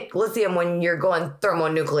you take lithium when you're going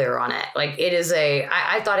thermonuclear on it. Like it is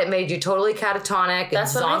I thought it made you totally catatonic.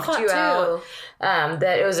 That's and what I zonked thought you too. out.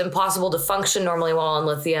 That it was impossible to function normally while on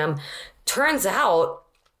lithium. Turns out,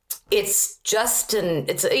 it's just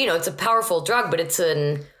it's a powerful drug, but it's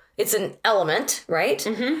an element, right?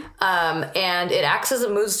 Mm-hmm. And it acts as a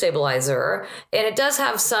mood stabilizer, and it does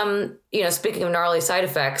have some, speaking of gnarly side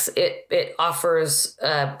effects, it offers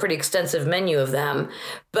a pretty extensive menu of them,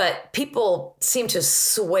 but people seem to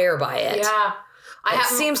swear by it. Yeah. It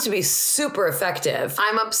seems to be super effective.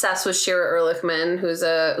 I'm obsessed with Shira Ehrlichman, who's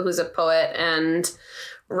a poet and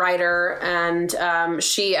writer, and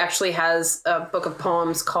she actually has a book of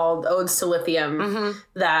poems called Odes to Lithium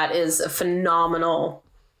that is a phenomenal.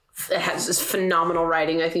 It has just phenomenal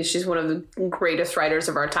writing. I think she's one of the greatest writers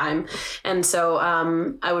of our time, and so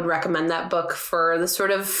I would recommend that book for the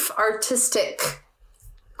sort of artistic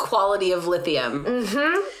quality of lithium.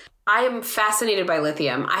 Mm-hmm. I am fascinated by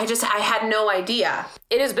lithium. I had no idea.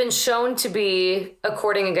 It has been shown to be,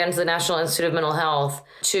 according again to the National Institute of Mental Health,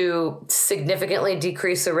 to significantly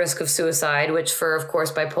decrease the risk of suicide, which for, of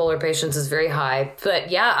course, bipolar patients is very high.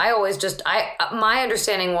 But yeah, my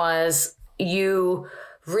understanding was you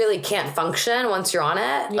really can't function once you're on it.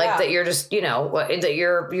 Yeah. Like that you're just, that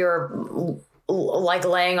you're like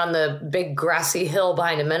laying on the big grassy hill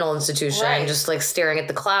behind a mental institution, right, just like staring at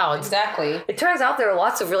the clouds. Exactly. It turns out there are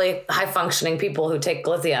lots of really high functioning people who take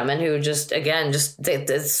lithium and who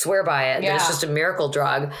they swear by it. Yeah. That it's just a miracle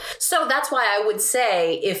drug. So that's why I would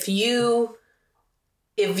say if you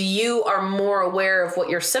are more aware of what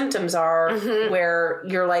your symptoms are, mm-hmm, where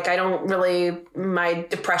you're like, my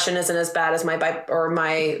depression isn't as bad as my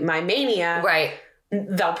mania. Right.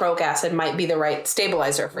 Valproic acid might be the right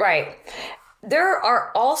stabilizer for you. Right. There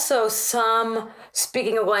are also some,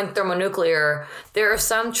 speaking of going thermonuclear, there are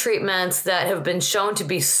some treatments that have been shown to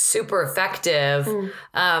be super effective,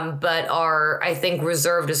 but are, I think,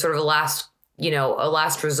 reserved as sort of a last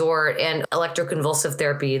resort. And electroconvulsive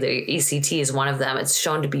therapy, the ECT, is one of them. It's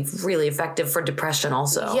shown to be really effective for depression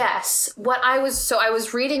also. Yes. I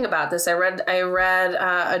was reading about this. I read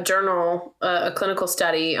a journal, a clinical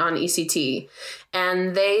study on ECT,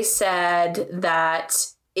 and they said that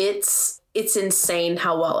it's insane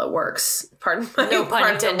how well it works. Pardon my no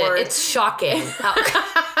pun intended. It's shocking.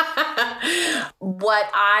 What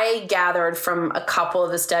I gathered from a couple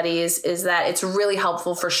of the studies is that it's really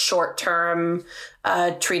helpful for short-term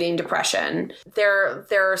treating depression.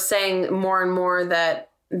 They're saying more and more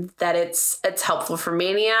that that it's helpful for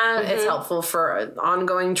mania. It's helpful for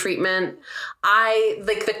ongoing treatment. I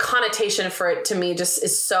like the connotation for it to me just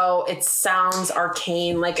is so, it sounds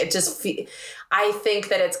arcane. Like it just, I think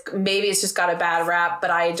that it's just got a bad rap, but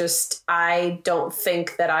I don't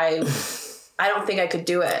think that I don't think I could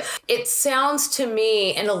do it. It sounds to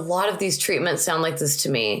me, and a lot of these treatments sound like this to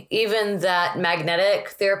me, even that magnetic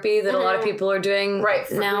therapy that a lot of people are doing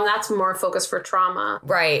now. That's more focused for trauma.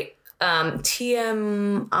 Right.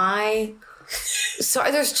 TMI.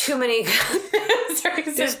 Sorry, there's too many.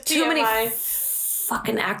 There's too many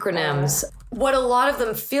fucking acronyms. What a lot of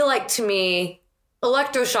them feel like to me,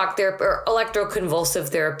 electroshock therapy or electroconvulsive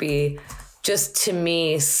therapy, just to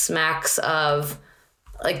me smacks of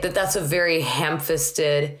like that's a very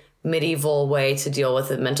ham-fisted medieval way to deal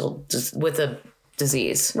with a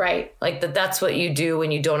disease. Right. Like that's what you do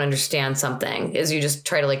when you don't understand something, is you just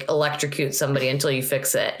try to like electrocute somebody until you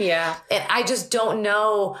fix it. Yeah. And I just don't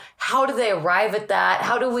know, how do they arrive at that?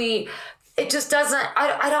 How do we, it just doesn't,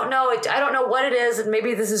 I don't know. I don't know what it is. And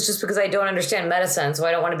maybe this is just because I don't understand medicine. So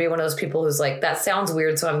I don't want to be one of those people who's like, that sounds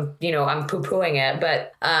weird. So I'm poo-pooing it.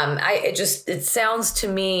 But it sounds to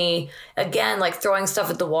me, again, like throwing stuff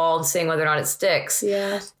at the wall and seeing whether or not it sticks.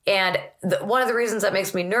 Yeah. And one of the reasons that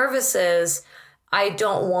makes me nervous is I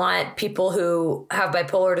don't want people who have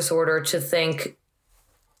bipolar disorder to think,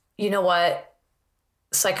 you know what?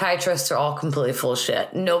 Psychiatrists are all completely full of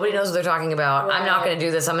shit. Nobody knows what they're talking about. Right. I'm not going to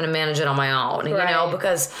do this. I'm going to manage it on my own, you know,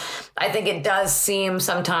 because I think it does seem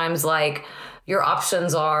sometimes like your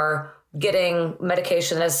options are getting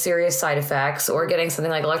medication that has serious side effects, or getting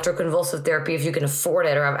something like electroconvulsive therapy if you can afford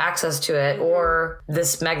it or have access to it, or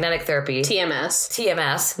this magnetic therapy.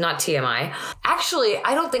 TMS, not TMI. Actually,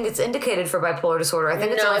 I don't think it's indicated for bipolar disorder. I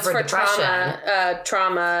think it's only for depression.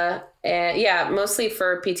 Trauma, mostly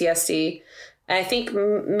for PTSD. And I think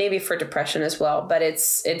maybe for depression as well, but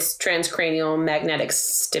it's transcranial magnetic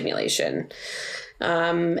stimulation.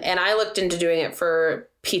 And I looked into doing it for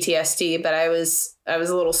PTSD, but I was a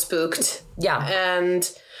little spooked. Yeah. And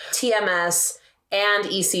TMS and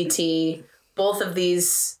ECT, both of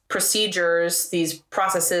these procedures, these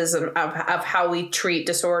processes of how we treat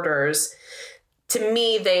disorders, to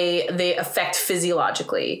me, they affect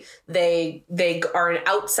physiologically. They are an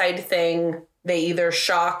outside thing. They either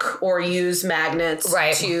shock or use magnets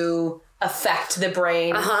to affect the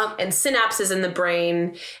brain and synapses in the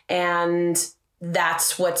brain. And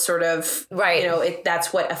that's what sort of,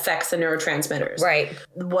 that's what affects the neurotransmitters. Right.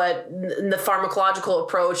 What the pharmacological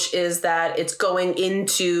approach is that it's going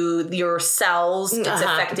into your cells. It's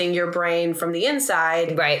affecting your brain from the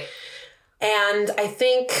inside. Right. And I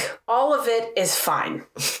think all of it is fine.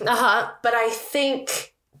 But I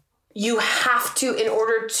think you have to, in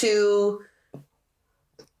order to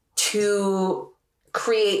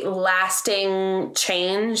create lasting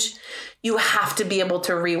change, you have to be able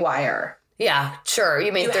to rewire. Yeah, sure.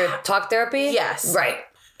 You mean through talk therapy? Yes. Right.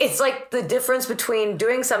 It's like the difference between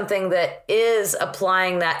doing something that is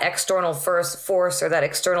applying that external force or that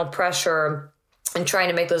external pressure and trying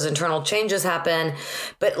to make those internal changes happen.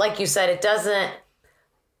 But like you said, it doesn't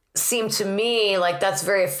seem to me like that's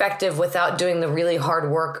very effective without doing the really hard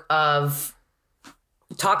work of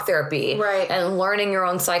talk therapy, and learning your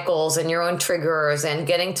own cycles and your own triggers and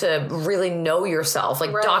getting to really know yourself, like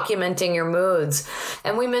documenting your moods.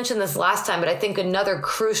 And we mentioned this last time, but I think another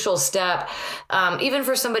crucial step, even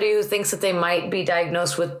for somebody who thinks that they might be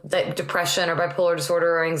diagnosed with depression or bipolar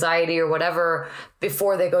disorder or anxiety or whatever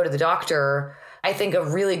before they go to the doctor, I think a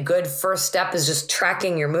really good first step is just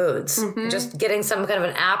tracking your moods, just getting some kind of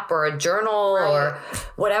an app or a journal or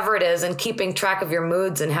whatever it is, and keeping track of your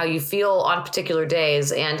moods and how you feel on particular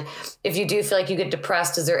days. And if you do feel like you get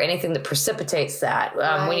depressed, is there anything that precipitates that?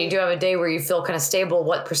 When you do have a day where you feel kind of stable,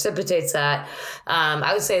 what precipitates that?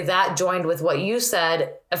 I would say that, joined with what you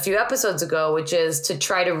said a few episodes ago, which is to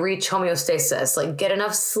try to reach homeostasis, like get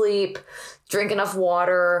enough sleep, drink enough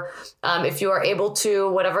water. If you are able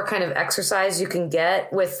to, whatever kind of exercise you can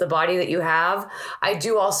get with the body that you have. I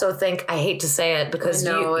do also think, I hate to say it because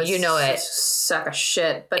you know it. Suck a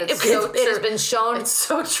shit, but it has been shown. It's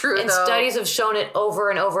so true, and studies have shown it over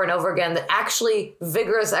and over and over again that actually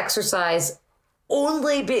vigorous exercise,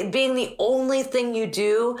 only being the only thing you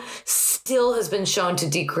do, still has been shown to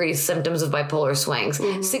decrease symptoms of bipolar swings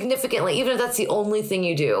significantly, even if that's the only thing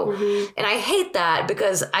you do. And I hate that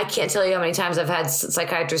because I can't tell you how many times I've had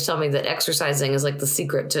psychiatrists tell me that exercising is like the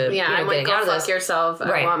secret to I'm like, go fuck yourself.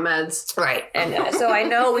 I want meds. Right. And so I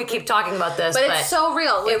know we keep talking about this, but it's so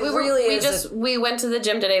real. We went to the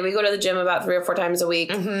gym today. We go to the gym about 3 or 4 times a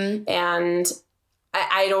week, and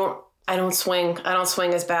I don't swing. I don't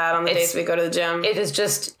swing as bad on the days we go to the gym. It is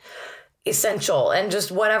just, essential, and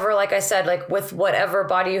just whatever, like I said, like with whatever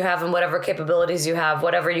body you have and whatever capabilities you have,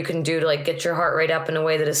 whatever you can do to like get your heart rate up in a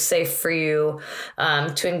way that is safe for you,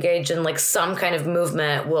 to engage in like some kind of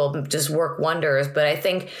movement will just work wonders. But I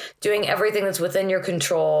think doing everything that's within your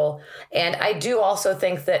control. And I do also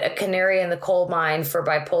think that a canary in the coal mine for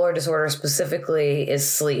bipolar disorder specifically is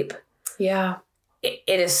sleep. Yeah.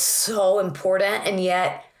 It is so important, and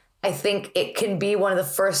yet I think it can be one of the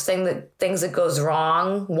first things that goes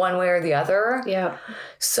wrong one way or the other. Yeah.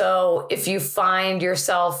 So if you find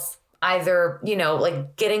yourself either,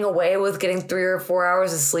 like getting away with getting 3 or 4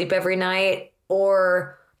 hours of sleep every night,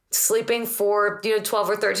 or sleeping for, 12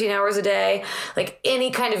 or 13 hours a day, like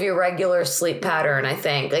any kind of irregular sleep pattern, I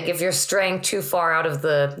think, like if you're straying too far out of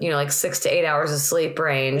the, like 6 to 8 hours of sleep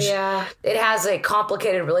range, it has a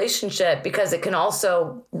complicated relationship, because it can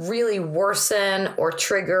also really worsen or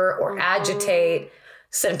trigger or agitate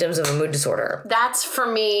symptoms of a mood disorder. That's for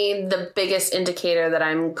me the biggest indicator that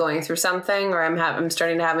I'm going through something, or I'm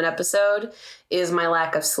starting to have an episode, is my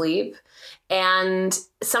lack of sleep. And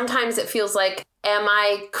sometimes it feels like, am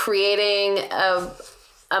I creating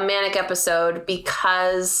a manic episode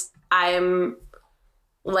because I'm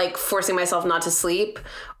like forcing myself not to sleep,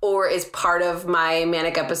 or is part of my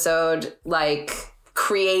manic episode like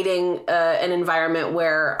creating an environment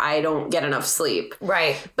where I don't get enough sleep?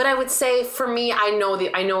 Right. But I would say for me, I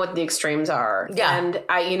know what the extremes are. Yeah. And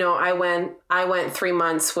I went 3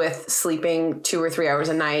 months with sleeping 2 or 3 hours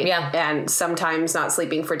a night. Yeah. And sometimes not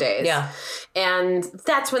sleeping for days. Yeah. And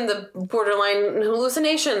that's when the borderline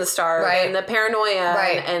hallucinations start, right, and the paranoia,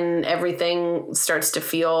 right, and everything starts to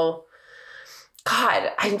feel,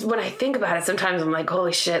 God, when I think about it, sometimes I'm like,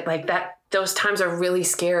 holy shit, like that. Those times are really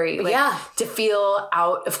scary. Like, to feel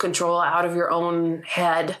out of control, out of your own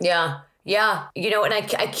head. Yeah. Yeah. And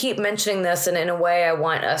I keep mentioning this, and in a way I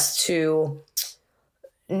want us to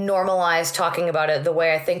normalize talking about it. The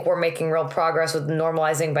way I think we're making real progress with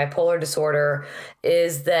normalizing bipolar disorder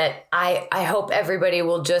is that I hope everybody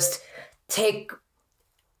will just take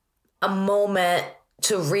a moment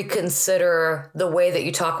to reconsider the way that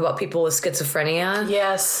you talk about people with schizophrenia.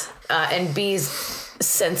 Yes. And be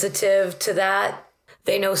sensitive to that.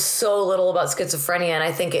 They know so little about schizophrenia, and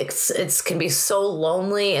I think it can be so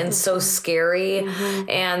lonely and so scary.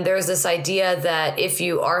 And there's this idea that if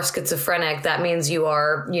you are schizophrenic, that means you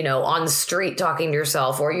are, on the street talking to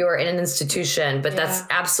yourself, or you are in an institution, but that's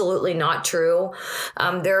absolutely not true.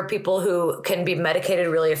 There are people who can be medicated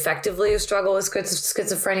really effectively who struggle with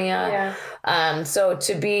schizophrenia. So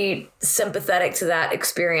to be sympathetic to that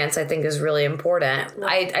experience, I think, is really important.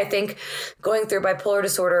 I think going through bipolar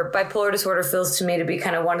disorder feels to me to be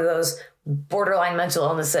kind of one of those borderline mental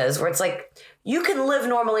illnesses where it's like, you can live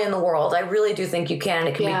normally in the world. I really do think you can.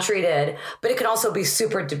 It can be treated, but it can also be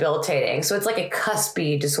super debilitating. So it's like a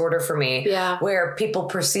cuspy disorder for me, where people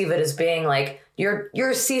perceive it as being like,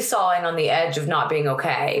 you're seesawing on the edge of not being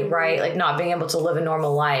okay, right? Like not being able to live a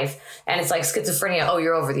normal life. And it's like schizophrenia, oh,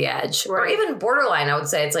 you're over the edge. Right. Or even borderline, I would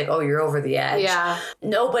say it's like, oh, you're over the edge. Yeah.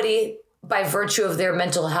 Nobody, by virtue of their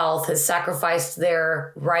mental health, has sacrificed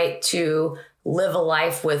their right to live a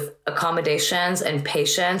life with accommodations and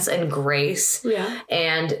patience and grace,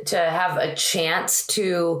 and to have a chance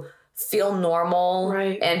to feel normal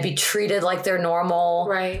and be treated like they're normal,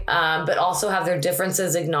 but also have their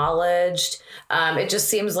differences acknowledged. It just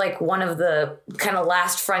seems like one of the kind of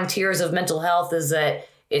last frontiers of mental health is that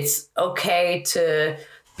it's okay to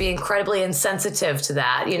be incredibly insensitive to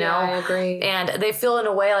that, I agree. And they feel in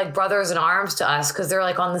a way like brothers in arms to us, because they're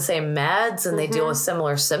like on the same meds and they deal with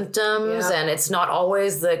similar symptoms. And it's not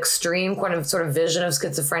always the extreme kind of sort of vision of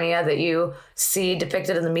schizophrenia that you see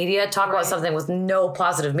depicted in the media. Talk about something with no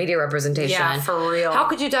positive media representation. Yeah, for real. How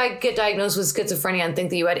could you get diagnosed with schizophrenia and think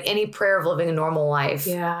that you had any prayer of living a normal life?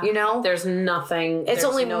 Yeah. There's nothing. There's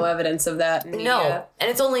only no evidence of that in media. No. And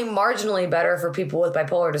it's only marginally better for people with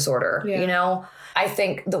bipolar disorder, I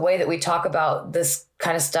think the way that we talk about this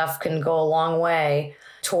kind of stuff can go a long way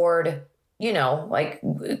toward, like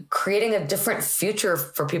creating a different future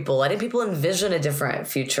for people, letting people envision a different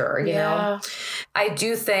future, you know? I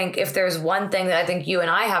do think if there's one thing that I think you and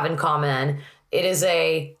I have in common, it is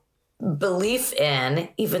a belief in,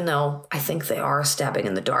 even though I think they are stabbing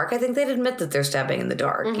in the dark, I think they'd admit that they're stabbing in the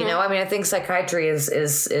dark. I mean, I think psychiatry is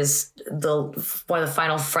one of the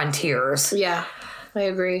final frontiers. Yeah. I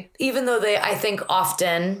agree. Even though I think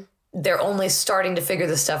often they're only starting to figure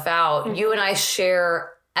this stuff out, you and I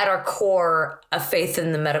share at our core a faith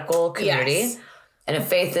in the medical community and a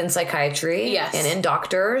faith in psychiatry and in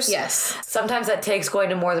doctors. Yes. Sometimes that takes going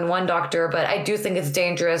to more than one doctor, but I do think it's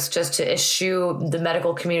dangerous just to eschew the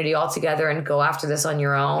medical community altogether and go after this on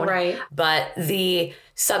your own. Right. But the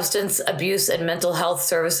Substance Abuse and Mental Health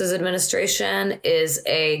Services Administration is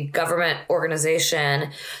a government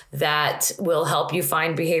organization that will help you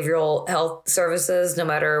find behavioral health services no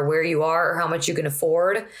matter where you are or how much you can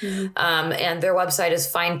afford. And their website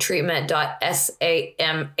is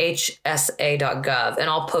findtreatment.samhsa.gov. And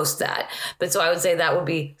I'll post that. But so I would say that would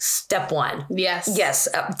be step one. Yes. Yes.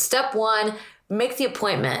 Step one. Make the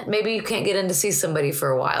appointment. Maybe you can't get in to see somebody for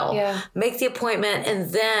a while. Yeah. Make the appointment and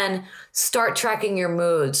then start tracking your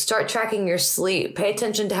mood. Start tracking your sleep. Pay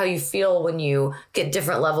attention to how you feel when you get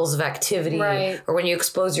different levels of activity, right, or when you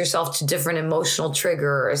expose yourself to different emotional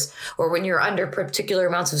triggers, or when you're under particular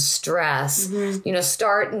amounts of stress. You know,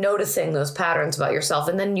 start noticing those patterns about yourself.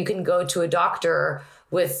 And then you can go to a doctor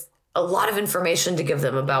with a lot of information to give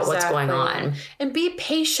them about what's going on. And be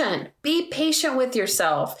patient. Be patient with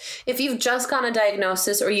yourself. If you've just gotten a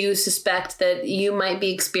diagnosis or you suspect that you might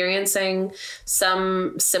be experiencing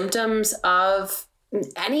some symptoms of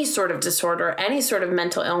any sort of disorder, any sort of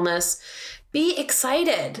mental illness, be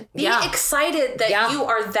excited. Be excited that you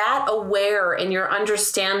are that aware in your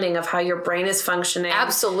understanding of how your brain is functioning.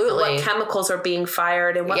 Absolutely. What chemicals are being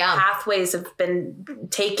fired and what pathways have been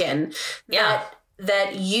taken.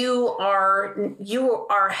 That you are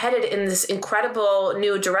headed in this incredible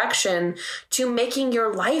new direction to making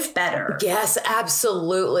your life better. Yes,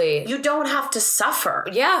 absolutely. You don't have to suffer.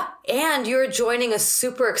 Yeah. And you're joining a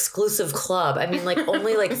super exclusive club. I mean, like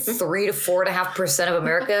only like 3 to 4.5% of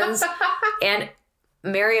Americans. And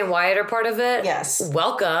Mary and Wyatt are part of it. Yes.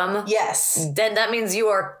 Welcome. Yes. Then that means you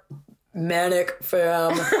are manic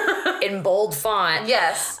fam in bold font.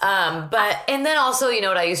 Yes. And then also, you know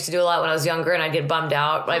what I used to do a lot when I was younger and I'd get bummed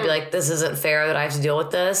out. I'd be like, this isn't fair that I have to deal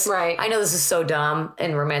with this. Right. I know this is so dumb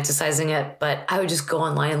and romanticizing it, but I would just go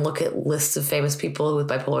online and look at lists of famous people with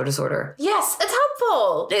bipolar disorder. Yes, it's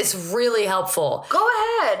helpful. It's really helpful. Go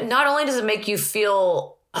ahead. Not only does it make you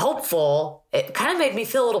feel hopeful, it kind of made me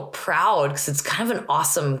feel a little proud because it's kind of an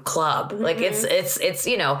awesome club. Like it's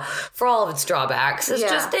you know, for all of its drawbacks, it's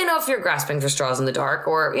just, you know, if you're grasping for straws in the dark,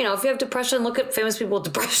 or, you know, if you have depression, look at famous people with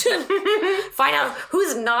depression. Find out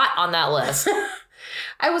who's not on that list.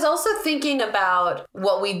 I was also thinking about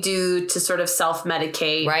what we do to sort of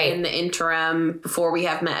self-medicate in the interim before we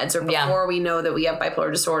have meds or before we know that we have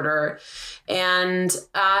bipolar disorder. And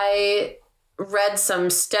I read some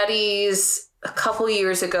studies a couple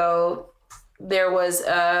years ago. There was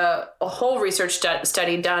a whole research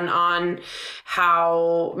study done on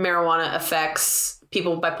how marijuana affects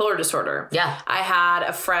people with bipolar disorder. Yeah. I had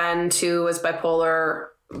a friend who was bipolar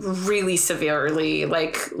really severely,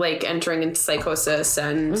 like entering into psychosis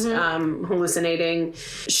and hallucinating.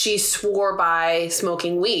 She swore by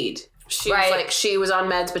smoking weed. She was like, she was on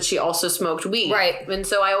meds, but she also smoked weed. Right. And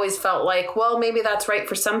so I always felt like, well, maybe that's right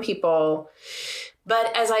for some people.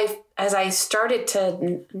 But as I started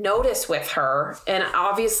to notice with her, and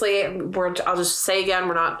obviously I'll just say again,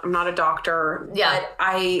 I'm not a doctor. Yeah. But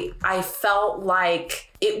I felt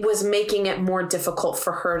like it was making it more difficult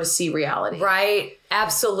for her to see reality. Right.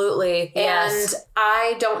 Absolutely. Yes. And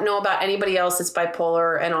I don't know about anybody else that's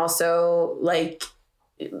bipolar and also like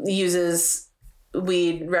uses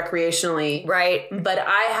weed recreationally. Right. But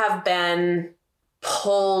I have been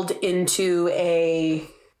pulled into a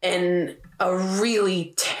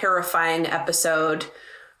really terrifying episode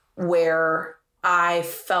where I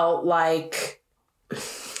felt like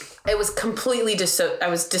it was completely I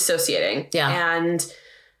was dissociating. Yeah. And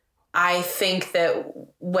I think that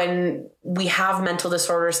when we have mental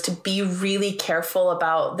disorders, to be really careful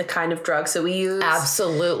about the kind of drugs that we use.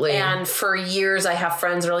 Absolutely. And for years I have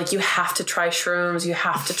friends that are like, you have to try shrooms, you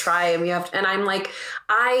have to try them, and I'm like,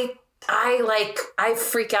 I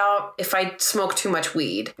freak out if I smoke too much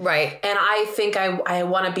weed. Right. And I think I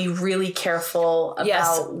want to be really careful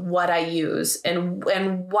about what I use and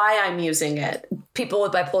why I'm using it. People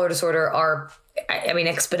with bipolar disorder are, I mean,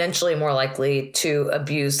 exponentially more likely to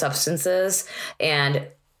abuse substances and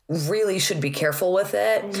really should be careful with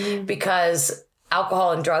it because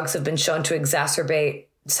alcohol and drugs have been shown to exacerbate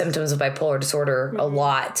symptoms of bipolar disorder a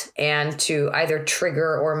lot and to either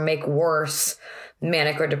trigger or make worse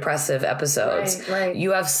manic or depressive episodes. Right.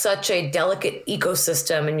 You have such a delicate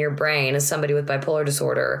ecosystem in your brain as somebody with bipolar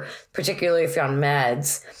disorder, particularly if you're on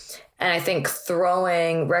meds. And I think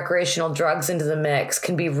throwing recreational drugs into the mix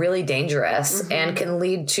can be really dangerous and can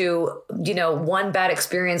lead to, you know, one bad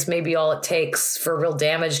experience may be all it takes for real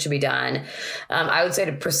damage to be done. I would say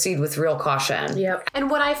to proceed with real caution. Yep. And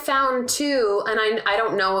what I found too, and I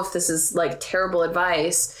don't know if this is like terrible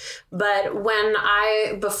advice, but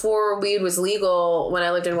before weed was legal, when I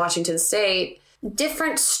lived in Washington State,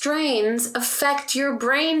 different strains affect your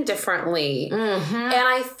brain differently. Mm-hmm. And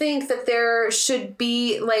I think that there should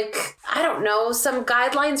be, like, I don't know, some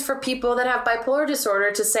guidelines for people that have bipolar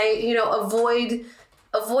disorder to say, you know, avoid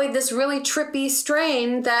this really trippy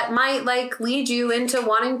strain that might, like, lead you into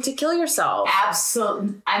wanting to kill yourself.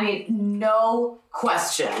 Absolutely. I mean, no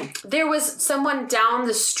question. There was someone down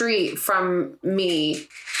the street from me.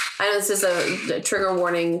 I know this is a trigger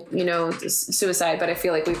warning, you know, suicide, but I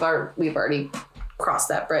feel like we've already crossed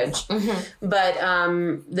that bridge. Mm-hmm. But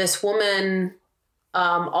this woman,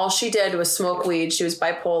 all she did was smoke weed. She was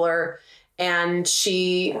bipolar. And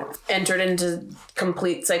she entered into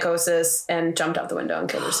complete psychosis and jumped out the window and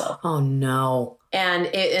killed herself. Oh, no. And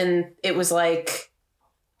it was like,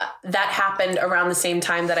 that happened around the same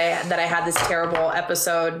time that I had this terrible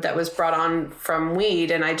episode that was brought on from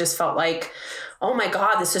weed. And I just felt like, oh my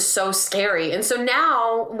God, this is so scary. And so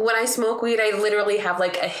now when I smoke weed, I literally have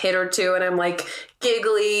like a hit or two and I'm like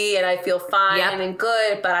giggly and I feel fine and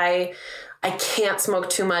good, but I can't smoke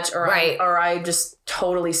too much or I just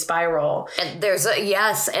totally spiral. And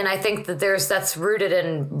and I think that that's rooted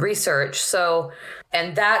in research. So,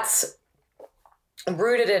 and that's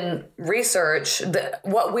rooted in research.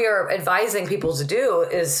 What we are advising people to do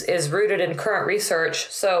is rooted in current research.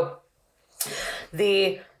 So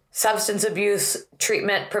the Substance Abuse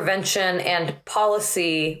Treatment Prevention and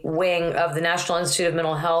Policy wing of the National Institute of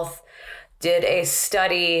Mental Health did a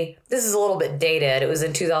study. This is a little bit dated. It was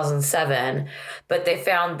in 2007, but they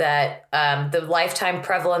found that the lifetime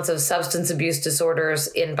prevalence of substance abuse disorders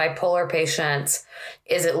in bipolar patients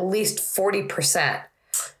is at least 40%.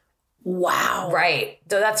 Wow. Right.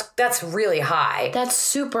 So that's really high. That's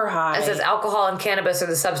super high. It says alcohol and cannabis are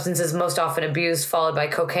the substances most often abused, followed by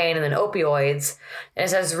cocaine and then opioids. And it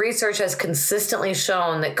says research has consistently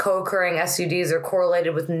shown that co-occurring SUDs are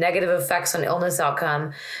correlated with negative effects on illness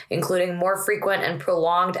outcome, including more frequent and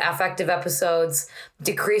prolonged affective episodes,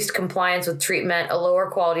 decreased compliance with treatment, a lower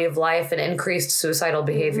quality of life, and increased suicidal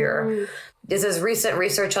behavior. Mm-hmm. This is recent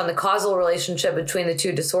research on the causal relationship between the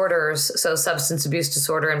two disorders, so substance abuse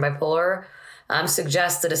disorder and bipolar,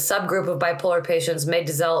 suggests that a subgroup of bipolar patients may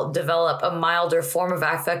develop a milder form of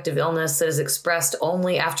affective illness that is expressed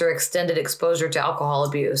only after extended exposure to alcohol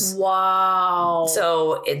abuse. Wow.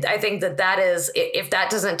 So I think that is, if that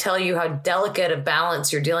doesn't tell you how delicate a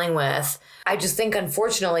balance you're dealing with, I just think,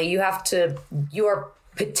 unfortunately, you are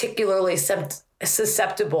particularly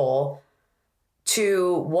susceptible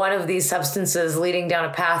to one of these substances leading down a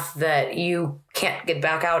path that you can't get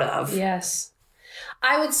back out of. Yes.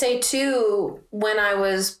 I would say, too, when I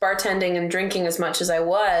was bartending and drinking as much as I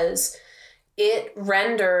was, it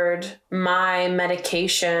rendered my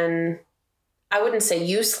medication, I wouldn't say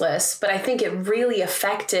useless, but I think it really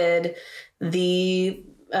affected the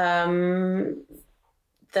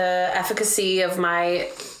efficacy of my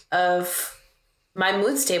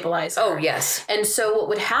mood stabilizer. Oh, yes. And so what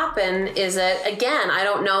would happen is that, again, I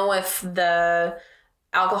don't know if the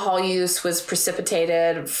alcohol use was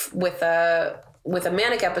precipitated with a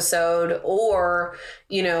manic episode or,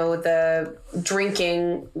 you know, the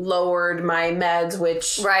drinking lowered my meds,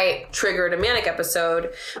 which triggered a manic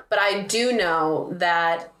episode. But I do know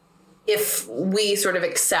that if we sort of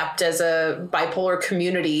accept as a bipolar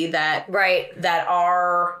community that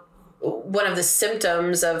one of the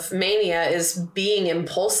symptoms of mania is being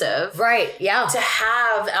impulsive. Right, yeah. To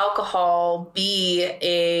have alcohol be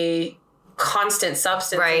a constant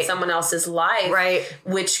substance in someone else's life,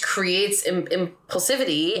 which creates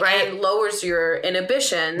impulsivity and lowers your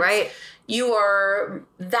inhibition, you are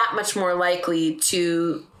that much more likely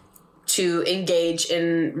to engage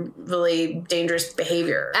in really dangerous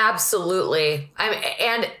behavior. Absolutely.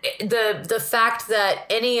 And the fact that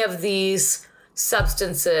any of these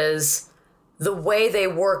substances, the way they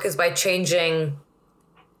work is by changing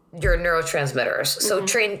your neurotransmitters. So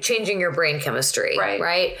changing your brain chemistry,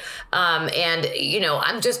 right? And, you know,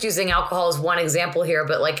 I'm just using alcohol as one example here,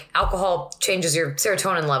 but like alcohol changes your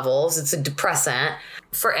serotonin levels. It's a depressant.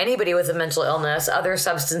 For anybody with a mental illness, other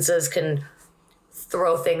substances can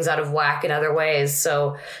throw things out of whack in other ways.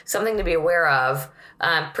 So something to be aware of,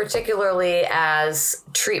 particularly as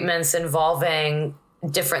treatments involving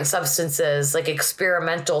different substances, like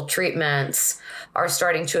experimental treatments, are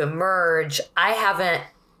starting to emerge. I haven't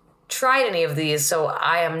tried any of these, so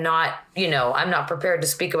I'm not prepared to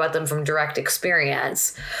speak about them from direct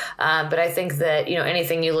experience. But I think that, you know,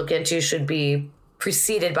 anything you look into should be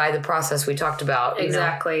preceded by the process we talked about.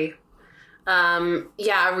 Exactly.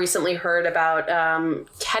 I recently heard about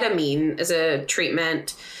ketamine as a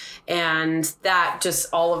treatment, and that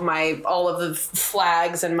just all of the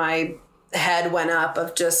flags in my head went up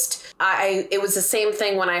of just, it was the same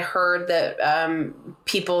thing when I heard that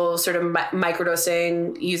people sort of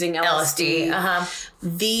microdosing using LSD.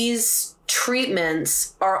 These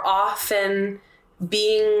treatments are often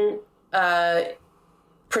being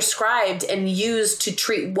prescribed and used to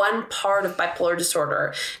treat one part of bipolar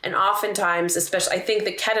disorder. And oftentimes, especially, I think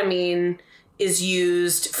the ketamine is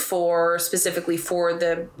used specifically for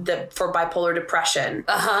for bipolar depression.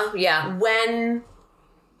 Yeah. When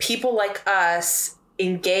people like us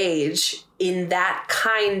engage in that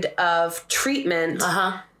kind of treatment,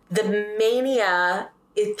 the mania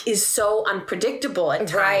is so unpredictable at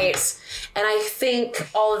times. Right. And I think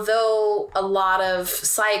although a lot of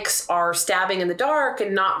psychs are stabbing in the dark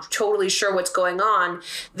and not totally sure what's going on,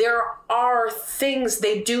 there are things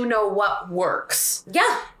they do know what works.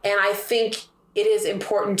 Yeah. And I think it is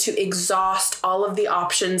important to exhaust all of the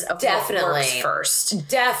options of what works first.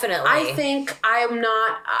 Definitely. I think I'm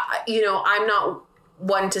not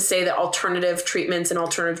one to say that alternative treatments and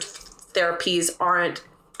alternative therapies aren't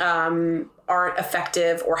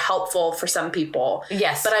effective or helpful for some people.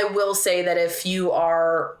 Yes. But I will say that if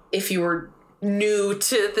you're new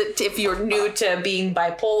to being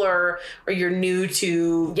bipolar, or you're new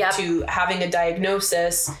to having a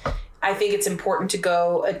diagnosis, I think it's important to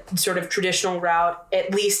go a sort of traditional route,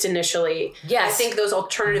 at least initially. Yes. I think those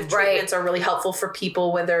alternative treatments are really helpful for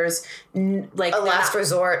people when there's like a last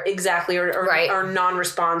resort. Exactly. Or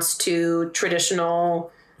non-response to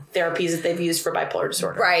traditional therapies that they've used for bipolar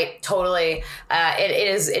disorder. Right. Totally.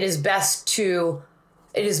 It is best to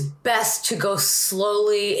go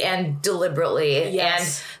slowly and deliberately.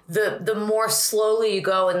 Yes. And the more slowly you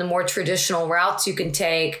go and the more traditional routes you can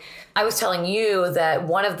take. I was telling you that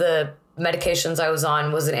one of the medications I was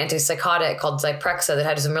on was an antipsychotic called Zyprexa that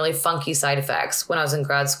had some really funky side effects when I was in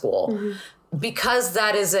grad school. Mm-hmm. Because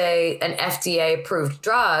that is an FDA approved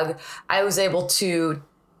drug, I was able to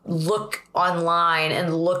look online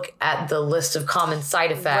and look at the list of common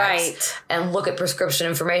side effects and look at prescription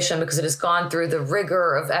information, because it has gone through the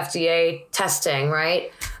rigor of FDA testing, right?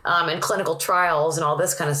 And clinical trials and all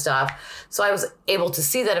this kind of stuff. So I was able to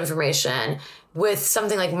see that information. With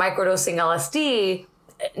something like microdosing LSD,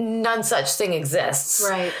 none such thing exists.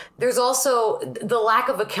 Right. There's also the lack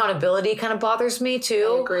of accountability kind of bothers me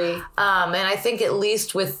too. I agree. And I think at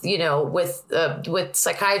least with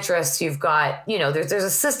psychiatrists, you've got, there's a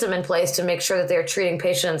system in place to make sure that they're treating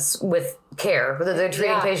patients with care, that they're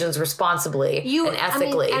treating patients responsibly and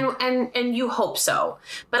ethically. And you hope so.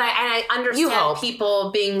 But I understand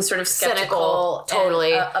people being sort of skeptical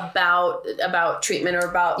totally about treatment or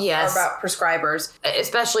about prescribers.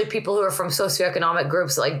 Especially people who are from socioeconomic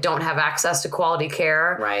groups that don't have access to quality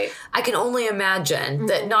care. Right. I can only imagine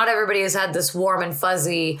that not everybody has had this warm and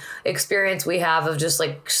fuzzy experience we have of just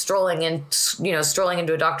strolling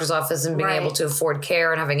into a doctor's office and being able to afford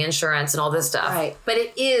care and having insurance and all this stuff. Right. But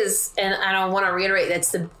it is, and I want to reiterate,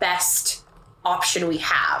 that's the best option we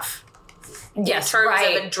have. Yes, in terms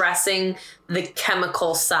of addressing the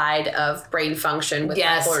chemical side of brain function with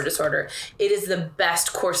bipolar disorder. It is the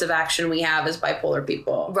best course of action we have as bipolar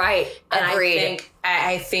people. Right. And agreed.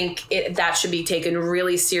 I think that should be taken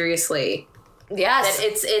really seriously. Yes.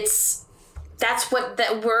 That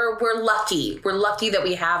we're lucky. We're lucky that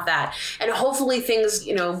we have that. And hopefully things,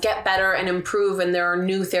 get better and improve, and there are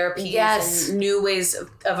new therapies and new ways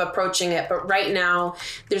of approaching it. But right now,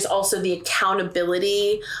 there's also the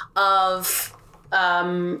accountability of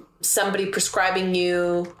somebody prescribing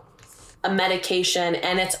you a medication,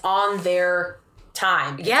 and it's on their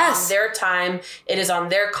time. Yes. It's on their time. It is on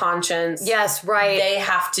their conscience. Yes, right. They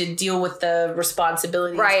have to deal with the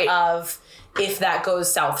responsibilities of if that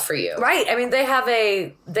goes south for you. Right. I mean, they have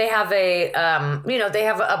a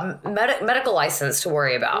medical license to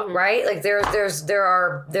worry about, right? There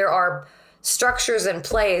are structures in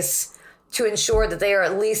place to ensure that they are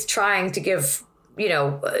at least trying to give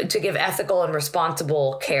ethical and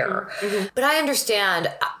responsible care. Mm-hmm. But I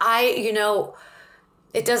understand.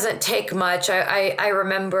 It doesn't take much. I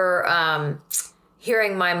remember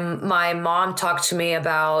hearing my mom talk to me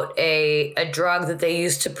about a drug that they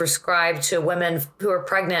used to prescribe to women who are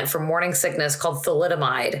pregnant for morning sickness called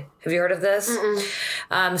thalidomide. Have you heard of this?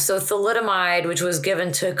 So thalidomide, which was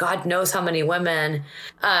given to God knows how many women,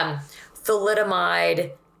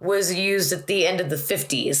 thalidomide was used at the end of the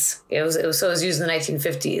 50s. It was used in the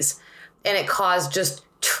 1950s, and it caused just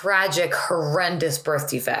tragic, horrendous birth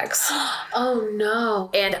defects. Oh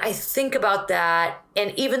no. And I think about that,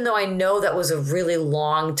 and even though I know that was a really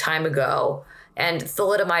long time ago, and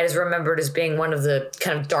thalidomide is remembered as being one of the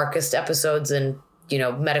kind of darkest episodes in,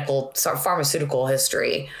 pharmaceutical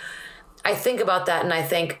history, I think about that and I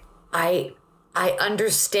think I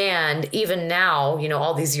understand even now,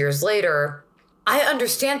 all these years later, I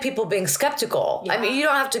understand people being skeptical. Yeah. I mean, you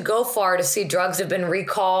don't have to go far to see drugs have been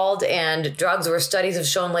recalled and drugs where studies have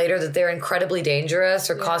shown later that they're incredibly dangerous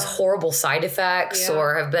or cause horrible side effects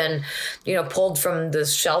or have been, pulled from the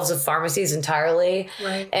shelves of pharmacies entirely.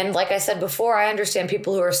 Right. And like I said before, I understand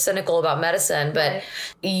people who are cynical about medicine, but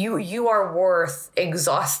you are worth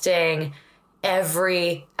exhausting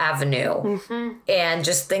every avenue. And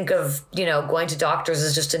just think of, going to doctors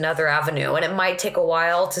as just another avenue. And it might take a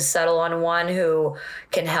while to settle on one who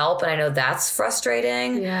can help. And I know that's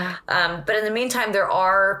frustrating. Yeah. But in the meantime, there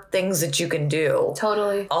are things that you can do.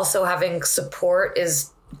 Totally. Also, having support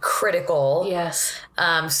is critical. Yes.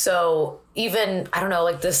 So even, I don't know,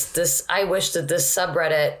 like this, I wish that this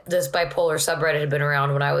bipolar subreddit had been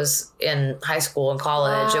around when I was in high school and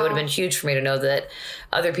college. It would have been huge for me to know that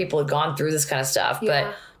other people had gone through this kind of stuff. Yeah.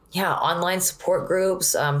 But yeah, online support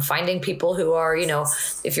groups, finding people who are,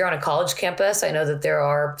 if you're on a college campus, I know that there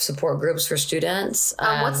are support groups for students.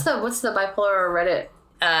 What's the bipolar Reddit?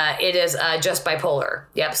 It is just bipolar.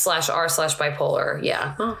 Yep. /r/bipolar.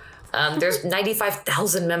 Yeah. Huh. There's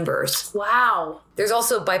 95,000 members. Wow. There's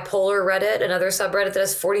also Bipolar Reddit, another subreddit that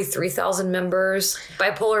has 43,000 members.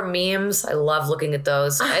 Bipolar memes. I love looking at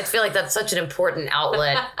those. I feel like that's such an important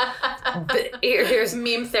outlet. But here's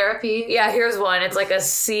meme therapy. Yeah, here's one. It's like a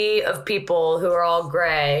sea of people who are all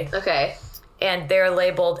gray. Okay. And they're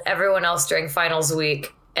labeled everyone else during finals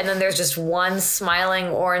week. And then there's just one smiling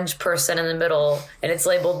orange person in the middle. And it's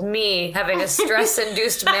labeled me having a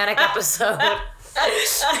stress-induced manic episode.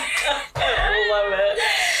 I love it.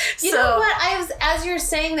 You know what? As you're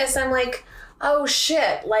saying this, I'm like, oh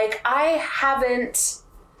shit. Like,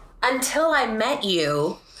 until I met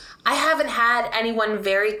you, I haven't had anyone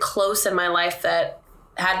very close in my life that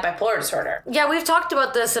had bipolar disorder. Yeah, we've talked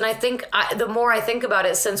about this, and I think the more I think about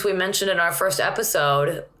it since we mentioned in our first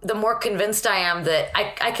episode, the more convinced I am that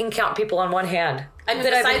I can count people on one hand.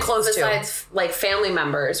 That I've been close to. Besides, like, family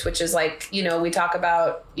members, which is like, we talk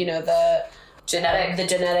about, the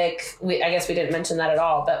genetic. I guess we didn't mention that at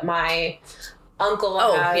all, but my uncle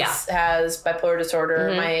has bipolar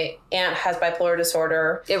disorder. My aunt has bipolar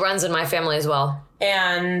disorder. It runs in my family as well.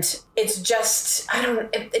 And it's just,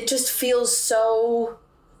 it just feels so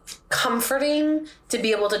comforting to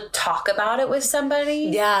be able to talk about it with somebody.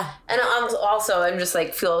 Yeah. And I'm just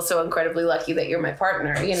like, feel so incredibly lucky that you're my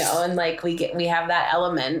partner, and like we have that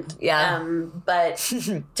element. Yeah. But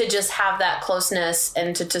to just have that closeness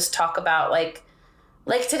and to just talk about like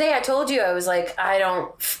today I told you, I was like,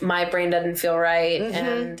 my brain doesn't feel right.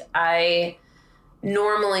 And I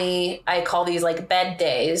call these like bed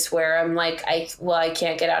days where I'm like, I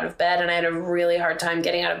can't get out of bed. And I had a really hard time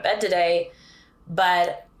getting out of bed today,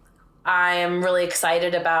 but I am really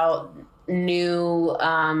excited about new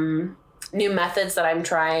methods that I'm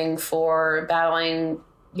trying for battling,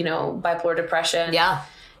 bipolar depression. Yeah.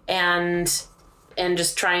 And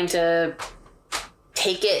just trying to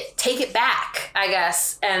take it back, I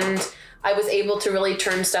guess. And I was able to really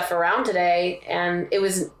turn stuff around today, and it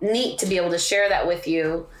was neat to be able to share that with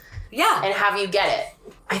you. Yeah. And have you get it.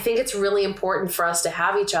 I think it's really important for us to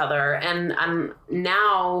have each other. And I'm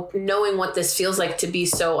now knowing what this feels like to be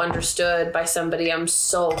so understood by somebody I'm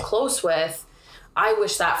so close with. I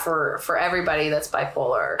wish that for everybody that's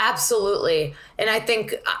bipolar. Absolutely. And I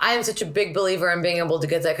think I am such a big believer in being able to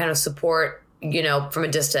get that kind of support, from a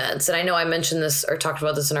distance. And I know I mentioned this or talked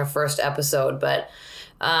about this in our first episode, but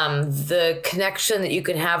the connection that you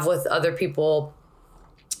can have with other people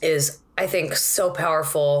is, I think, so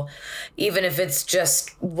powerful, even if it's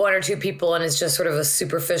just one or two people and it's just sort of a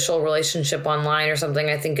superficial relationship online or something.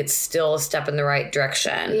 I think it's still a step in the right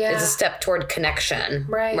direction. Yeah. It's a step toward connection.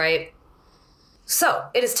 Right. So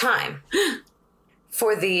it is time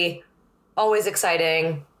for the always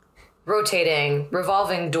exciting, rotating,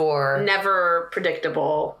 revolving door, never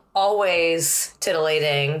predictable, always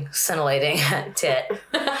titillating, scintillating tit.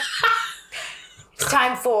 It's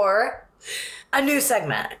time for a new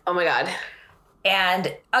segment. Oh my God.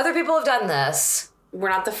 And other people have done this. We're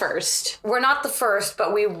not the first. We're not the first,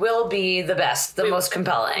 but we will be the best, most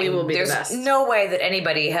compelling. We will be the best. There's no way that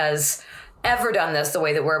anybody has ever done this the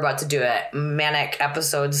way that we're about to do it, manic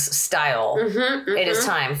episodes style. It is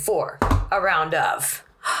time for a round of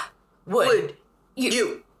Would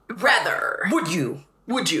you rather? Would you?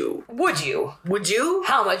 How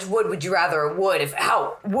much would you rather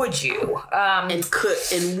how would you?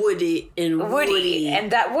 And woody.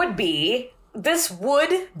 And that would be, this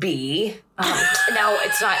would be, no,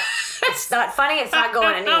 it's not funny. It's not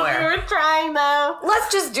going anywhere. We're trying though.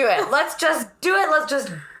 Let's just do it. Let's just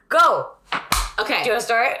go. Okay. Do you want to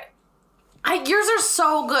start? Yours are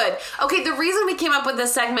so good. Okay, the reason we came up with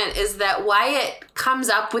this segment is that Wyatt comes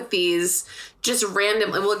up with these just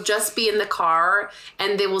random. It will just be in the car,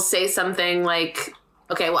 and they will say something like,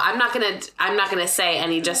 "Okay, well, I'm not gonna say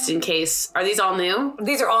any just in case." Are these all new?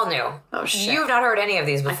 These are all new. Oh shit! You've not heard any of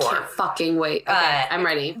these before. I can't fucking wait. Okay, I'm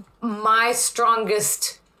ready. My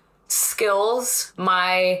strongest skills,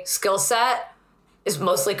 my skill set, is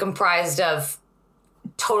mostly comprised of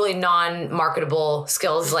totally non-marketable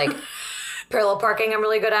skills like. Parallel parking I'm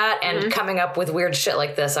really good at, and coming up with weird shit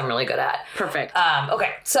like this I'm really good at. Perfect.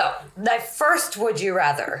 Okay, so the first would you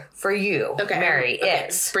rather for you, Mary,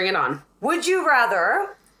 is... Bring it on. Would you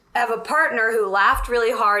rather have a partner who laughed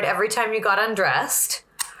really hard every time you got undressed,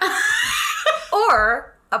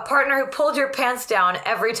 or a partner who pulled your pants down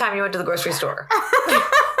every time you went to the grocery store?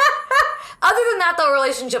 Other than that, the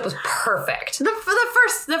relationship was perfect. The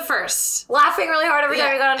first. Laughing really hard every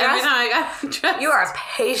time you got undressed? Every time I got undressed. You are a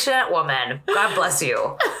patient woman. God bless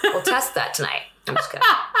you. We'll test that tonight. I'm just kidding.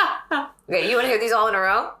 Okay, you want to hear these all in a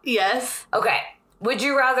row? Yes. Okay. Would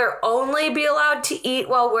you rather only be allowed to eat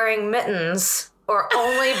while wearing mittens or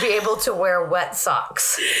only be able to wear wet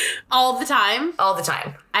socks? All the time? All the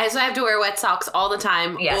time. So I have to wear wet socks all the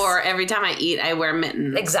time, or every time I eat, I wear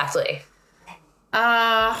mittens. Exactly.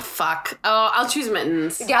 Fuck. Oh, I'll choose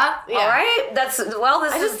mittens. Yeah? All right.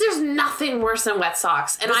 There's nothing worse than wet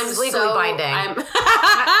socks. And I'm legally binding.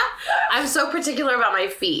 I'm so particular about my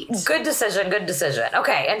feet. Good decision.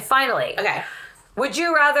 Okay, and finally. Okay. Would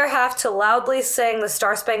you rather have to loudly sing the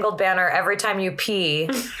Star-Spangled Banner every time you pee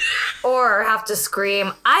or have to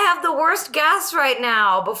scream, "I have the worst gas right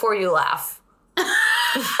now," before you laugh?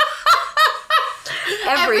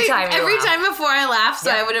 Every time before I laugh,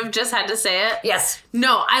 so I would have just had to say it? Yes.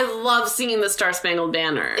 No, I love singing the Star-Spangled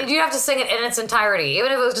Banner. You have to sing it in its entirety.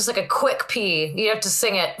 Even if it was just like a quick pee, you have to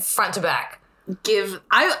sing it front to back. I'm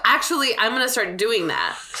going to start doing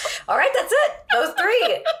that. All right, that's it. Those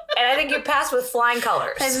three. And I think you passed with flying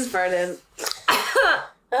colors. I just farted.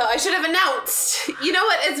 I should have announced. You know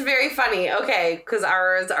what? It's very funny. Okay, because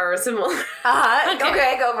ours are similar.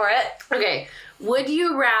 Okay, go for it. Okay. Would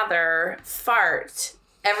you rather fart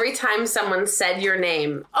every time someone said your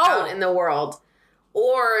name out in the world,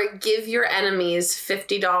 or give your enemies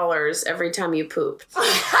 $50 every time you pooped?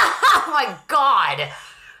 Oh my God.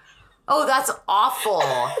 Oh, that's awful.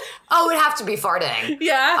 Oh, it'd have to be farting.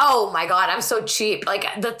 Yeah. Oh my God, I'm so cheap.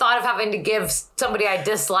 Like the thought of having to give somebody I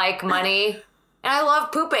dislike money. And I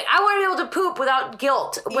love pooping. I want to be able to poop without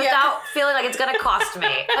guilt, without feeling like it's going to cost me.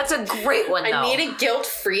 That's a great one, though. I need a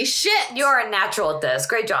guilt-free shit. You're a natural at this.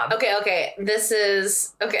 Great job. Okay. This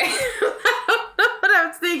is... Okay. I don't know what I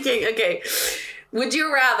was thinking. Okay. Would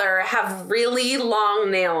you rather have really long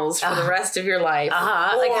nails for the rest of your life?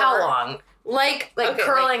 Like how long? Like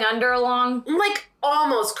curling under long? Like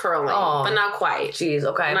almost curling, but not quite. Jeez,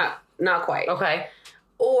 okay. Not quite. Okay.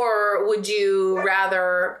 Or would you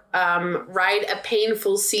rather ride a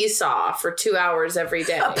painful seesaw for 2 hours every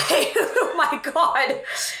day? Oh my God.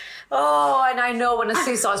 Oh, and I know when a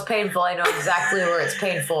seesaw is painful. I know exactly where it's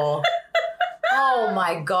painful. Oh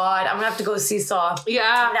my God. I'm going to have to go seesaw. Yeah.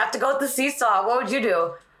 I'm going to have to go with the seesaw. What would you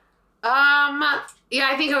do? Yeah,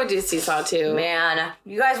 I think I would do seesaw too. Man,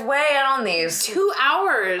 you guys weigh in on these. 2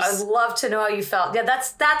 hours. I'd love to know how you felt. Yeah,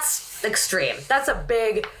 that's extreme. That's a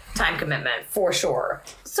big time commitment for sure.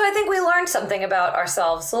 So I think we learned something about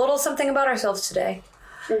ourselves, a little something about ourselves today.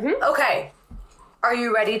 Mm-hmm. Okay. Are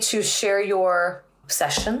you ready to share your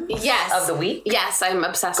obsession of the week? Yes, I'm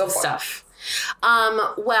obsessed with stuff.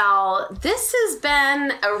 Well, this has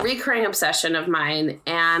been a recurring obsession of mine,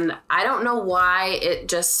 and I don't know why it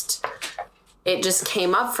just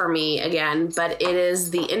came up for me again, but it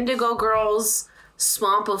is the Indigo Girls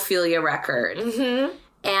Swampophilia record. Mm-hmm.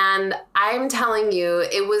 And I'm telling you,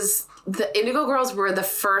 the Indigo Girls were the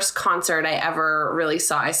first concert I ever really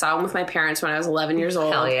saw. I saw them with my parents when I was 11 years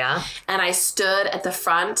old. Hell yeah. And I stood at the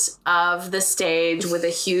front of the stage with a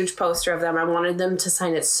huge poster of them. I wanted them to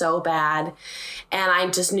sign it so bad. And I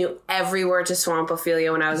just knew every word to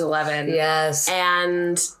Swampophilia when I was 11. Yes.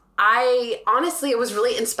 And I honestly was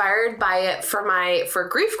really inspired by it for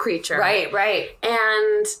Grief Creature. Right.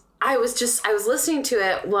 And I was listening to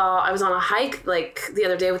it while I was on a hike like the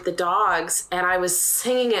other day with the dogs, and I was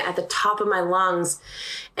singing it at the top of my lungs,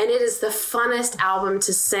 and it is the funnest album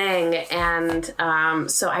to sing. And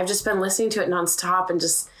so I've just been listening to it nonstop and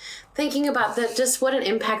just thinking about just what an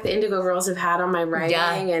impact the Indigo Girls have had on my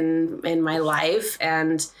writing and my life.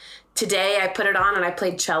 And today I put it on and I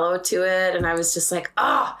played cello to it, and I was just like,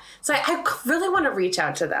 so I really want to reach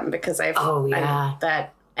out to them because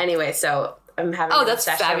anyway, so I'm having an that's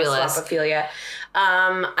obsession fabulous. with Swapophilia.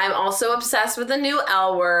 I'm also obsessed with the new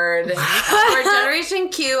L word. L word Generation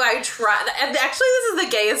Q. I try. And actually, this is the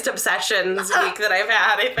gayest obsessions week that I've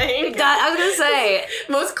had, I think. I was going to say.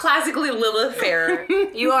 Most classically Lilith fair.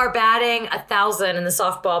 You are batting 1,000 in the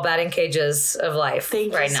softball batting cages of life.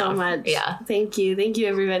 Thank you so much. Yeah. Thank you,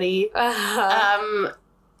 everybody.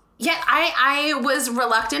 Yeah, I was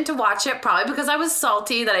reluctant to watch it probably because I was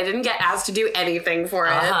salty that I didn't get asked to do anything for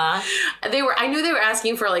it. I knew they were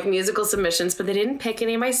asking for like musical submissions, but they didn't pick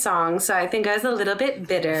any of my songs, so I think I was a little bit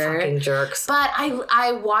bitter. Fucking jerks. But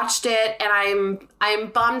I watched it and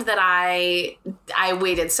I'm bummed that I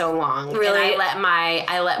waited so long. Really? And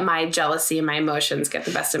I let my jealousy and my emotions get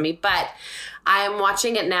the best of me. But I'm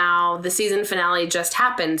watching it now. The season finale just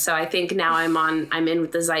happened, so I think now I'm in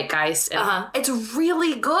with the zeitgeist. And it's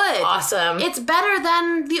really good. Awesome. It's better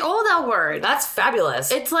than the old L word. That's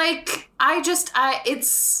fabulous. It's like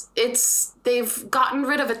they've gotten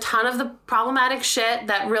rid of a ton of the problematic shit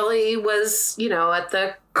that really was, at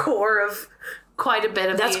the core of quite a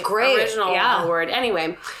bit of the original L word.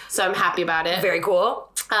 Anyway, so I'm happy about it. Very cool.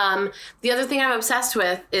 The other thing I'm obsessed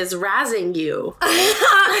with is razzing you.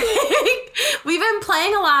 We've been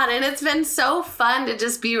playing a lot, and it's been so fun to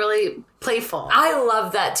just be really playful. I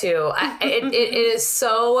love that too. It is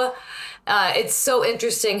so. It's so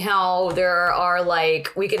interesting how there are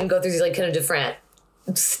we can go through these kind of different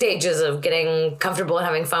stages of getting comfortable and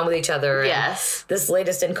having fun with each other. Yes. And this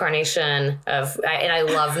latest incarnation of, and I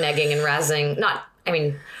love negging and razzing.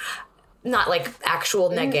 Not like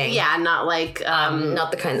actual negging. Yeah, not like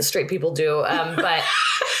not the kind that straight people do. But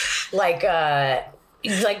like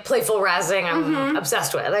playful razzing, I'm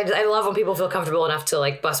obsessed with. I love when people feel comfortable enough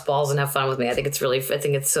to bust balls and have fun with me. I think it's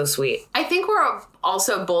so sweet. I think we're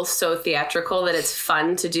also both so theatrical that it's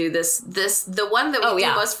fun to do this. The one that we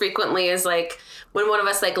do most frequently is when one of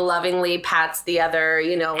us lovingly pats the other,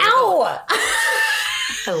 Ow!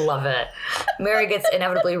 I love it. Mary gets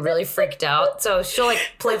inevitably really freaked out, so she'll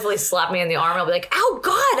playfully slap me in the arm. I'll be like, "Ow,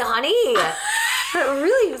 God, honey,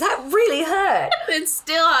 that really hurt." It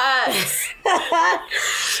still hurts.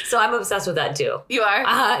 So I'm obsessed with that too. You are?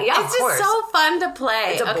 Yeah, it's just so fun to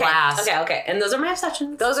play. It's a blast. Okay. And those are my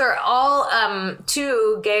obsessions. Those are all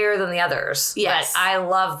too gayer than the others. Yes, but I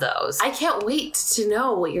love those. I can't wait to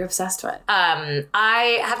know what you're obsessed with.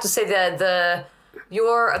 I have to say that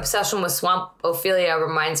your obsession with Swamp-ophilia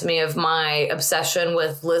reminds me of my obsession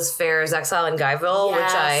with Liz Phair's Exile in Guyville,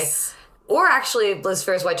 or actually Liz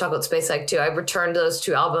Phair's White Chocolate Space Egg too. I returned those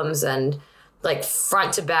two albums and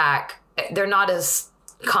front to back, they're not as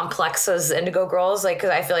complex as Indigo Girls, because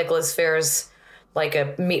I feel like Liz Phair's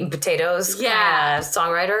a meat and potatoes kind of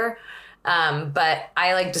songwriter. But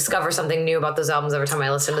I discover something new about those albums every time I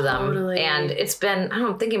listen to them. Totally. And it's been,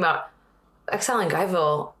 thinking about Exile in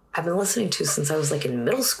Guyville, I've been listening to since I was in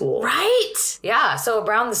middle school. Right? Yeah, so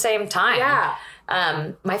around the same time. Yeah.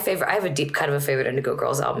 My favorite, I have a deep cut of a favorite Indigo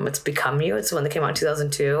Girls album. It's Become You. It's the one that came out in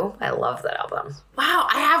 2002. I love that album. Wow,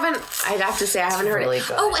 I'd have to say I haven't heard really it.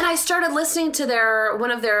 Good. Oh, and I started listening to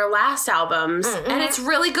one of their last albums, and it's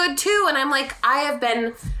really good too. And I'm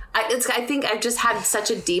I think I've just had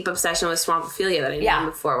such a deep obsession with Swamp-ophilia that I need to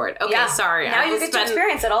move forward. Okay, sorry. Now you get to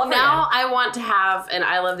experience it all over again. Now I want to have an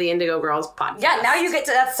I Love the Indigo Girls podcast. Yeah, now you get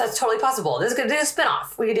to, that's totally possible. This is going to do a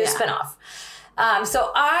spinoff. We could do a spinoff.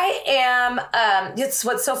 So I am,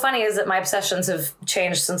 what's so funny is that my obsessions have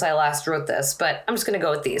changed since I last wrote this, but I'm just going to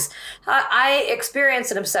go with these. I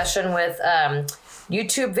experienced an obsession with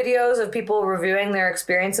YouTube videos of people reviewing their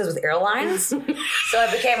experiences with airlines. So I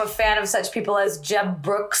became a fan of such people as Jeb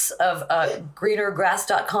Brooks of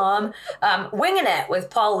greenergrass.com, Winging It with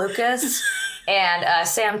Paul Lucas, and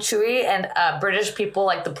Sam Chewy, and British people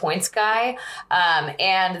like The Points Guy.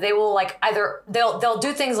 And they will either they'll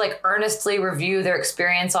do things earnestly review their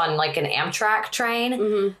experience on an Amtrak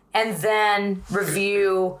train, and then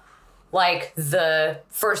review the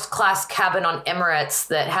first class cabin on Emirates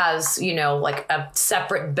that has, a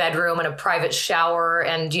separate bedroom and a private shower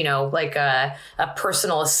and, a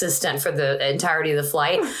personal assistant for the entirety of the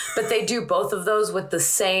flight. But they do both of those with the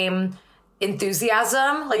same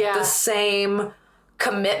enthusiasm, the same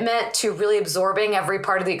commitment to really absorbing every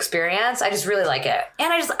part of the experience. I just really like it.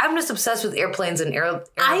 And I'm just obsessed with airplanes and airports.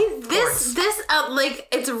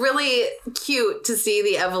 It's really cute to see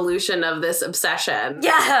the evolution of this obsession.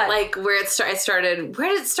 Yeah. Where it started. Where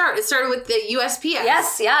did it start? It started with the USPS.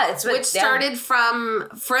 Yes, yeah. Which started from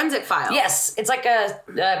Forensic Files. Yes. It's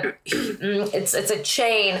it's a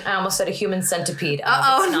chain. I almost said a human centipede. It's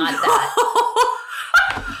not that.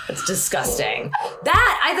 It's disgusting.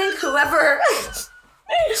 That, I think whoever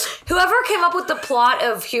Whoever came up with the plot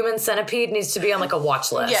of Human Centipede needs to be on like a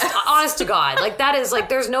watch list. Yes. Honest to God. Like that is like,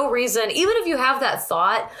 there's no reason, even if you have that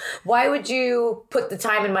thought, why would you put the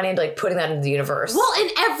time and money into like putting that into the universe? Well, and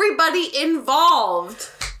everybody involved.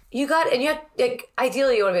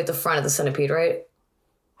 Ideally you want to be at the front of the centipede, right?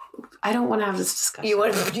 I don't want to have this discussion. You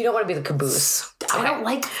don't want to be the caboose. I don't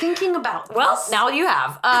like thinking about this. Well, now you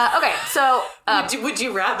have. Okay, so would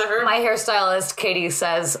you rather? my hairstylist Katie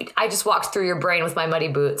says, "I just walked through your brain with my muddy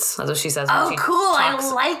boots." That's what she says. Oh, cool! I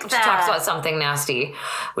like that. She talks about something nasty,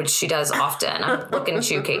 which she does often. I'm looking at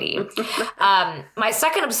you, Katie. My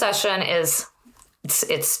second obsession is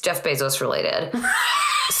it's Jeff Bezos related.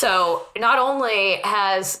 So not only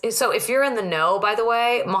if you're in the know, by the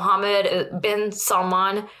way, Mohammed bin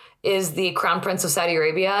Salman is the crown prince of Saudi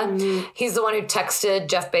Arabia. Mm-hmm. He's the one who texted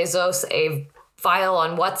Jeff Bezos a file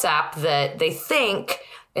on WhatsApp that they think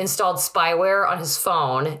installed spyware on his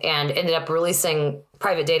phone and ended up releasing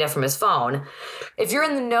private data from his phone. If you're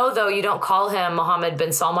in the know, though, you don't call him Mohammed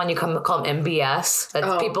bin Salman. You call him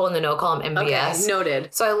MBS. People in the know call him MBS. Okay,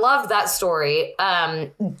 noted. So I love that story.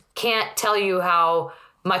 Can't tell you how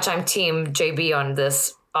much I'm team JB on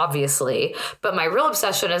this, obviously. But my real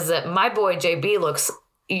obsession is that my boy JB looks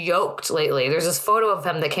yoked lately. There's this photo of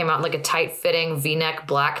him that came out in like a tight-fitting V-neck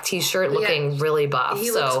black t-shirt looking really buff. He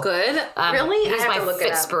looks good. Really? He's my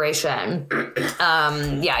fit-spiration.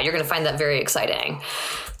 You're going to find that very exciting.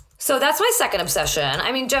 So that's my second obsession.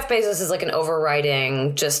 I mean, Jeff Bezos is like an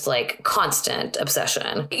overriding, just like constant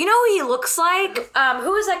obsession. You know who he looks like?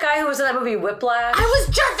 Who is that guy who was in that movie Whiplash? That's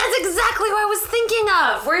exactly what I was thinking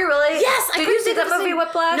of. Were you really? Yes. Did you see that movie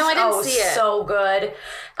Whiplash? No, I didn't see it. So good.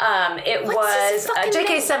 It was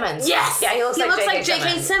J.K. Simmons. Yes. Yeah, he looks like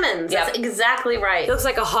J.K. Simmons. Yep. That's exactly right. He looks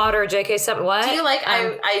like a hotter J.K. Simmons. What? Do you like,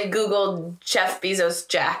 I Googled Jeff Bezos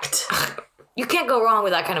jacked. You can't go wrong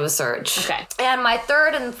with that kind of a search. Okay. And my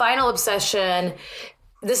third and final obsession,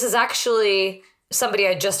 this is actually somebody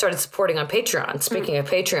I just started supporting on Patreon. Speaking of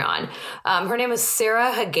Patreon, her name is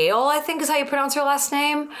Sarah Hagale, I think is how you pronounce her last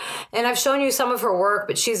name. And I've shown you some of her work,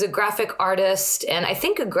 but she's a graphic artist and I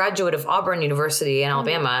think a graduate of Auburn University in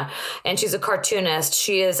Alabama. And she's a cartoonist.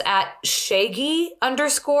 She is at Shaggy_ on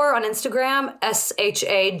Instagram,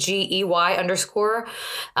 SHAGEY_.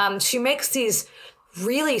 She makes these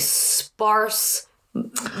really sparse,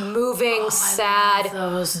 moving, sad,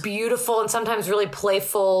 beautiful, and sometimes really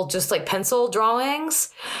playful, just like pencil drawings.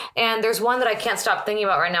 And there's one that I can't stop thinking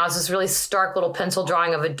about right now. It's this really stark little pencil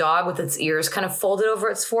drawing of a dog with its ears kind of folded over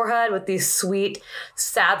its forehead with these sweet,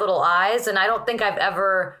 sad little eyes. And I don't think I've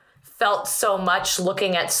ever felt so much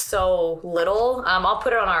looking at so little. I'll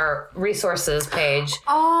put it on our resources page.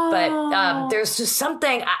 But there's just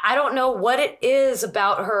something, I don't know what it is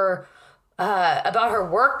about her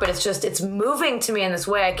work, but it's moving to me in this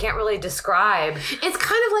way I can't really describe. It's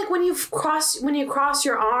kind of like when you cross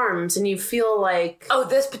your arms and you feel like, oh,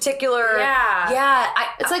 this particular,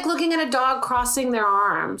 it's like looking at a dog crossing their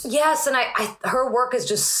arms. Yes, and her work is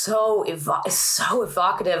just so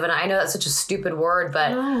evocative, and I know that's such a stupid word,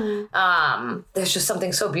 but there's just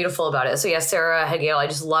something so beautiful about it. So yeah, Sarah Hagale, I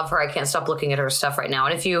just love her. I can't stop looking at her stuff right now.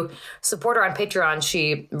 And if you support her on Patreon,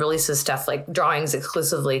 she releases stuff like drawings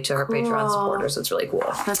exclusively to her Patreon supporters. It's really cool.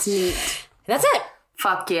 That's neat. That's it.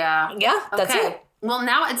 Fuck yeah. Yeah, that's it. Well,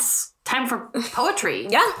 now it's time for poetry.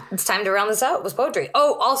 Yeah, it's time to round this out with poetry.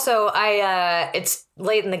 Oh, also, it's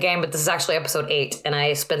late in the game, but this is actually episode 8, and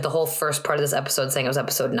I spent the whole first part of this episode saying it was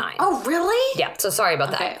episode 9. Oh, really? Yeah, so sorry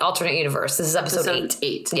about that. Alternate universe. This is episode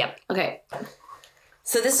 8. Yep. Okay.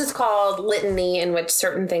 So this is called Litany, in which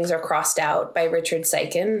certain things are crossed out, by Richard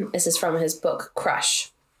Seiken. This is from his book,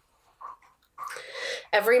 Crush.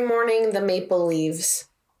 Every morning the maple leaves.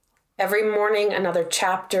 Every morning another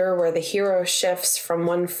chapter where the hero shifts from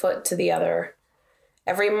one foot to the other.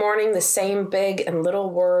 Every morning the same big and little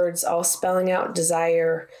words, all spelling out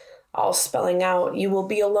desire, all spelling out you will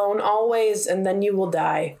be alone always and then you will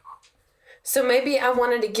die. So maybe I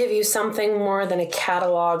wanted to give you something more than a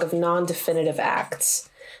catalog of non-definitive acts,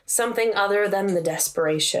 something other than the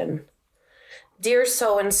desperation. Dear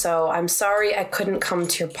so-and-so, I'm sorry I couldn't come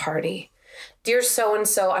to your party. Dear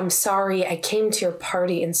so-and-so, I'm sorry I came to your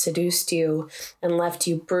party and seduced you and left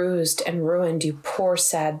you bruised and ruined, you poor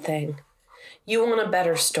sad thing. You want a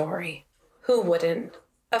better story. Who wouldn't?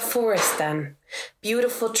 A forest then.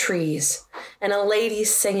 Beautiful trees. And a lady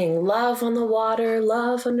singing love on the water,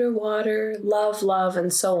 love underwater, love, love,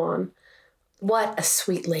 and so on. What a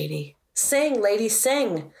sweet lady. Sing, lady,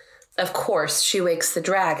 sing. Of course, she wakes the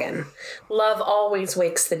dragon. Love always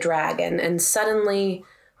wakes the dragon, and suddenly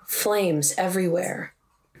flames everywhere.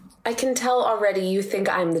 I can tell already you think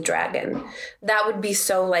I'm the dragon. That would be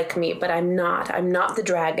so like me, but I'm not. I'm not the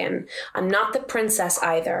dragon. I'm not the princess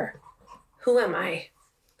either. Who am I?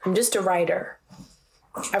 I'm just a writer.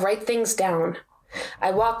 I write things down.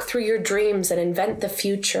 I walk through your dreams and invent the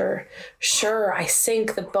future. Sure, I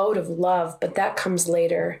sink the boat of love, but that comes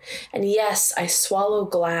later. And yes, I swallow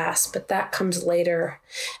glass, but that comes later.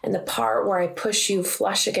 And the part where I push you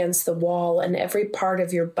flush against the wall and every part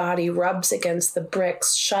of your body rubs against the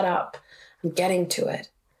bricks, shut up. I'm getting to it.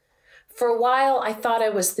 For a while, I thought I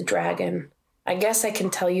was the dragon. I guess I can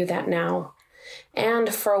tell you that now.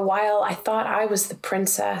 And for a while, I thought I was the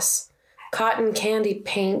princess. Cotton candy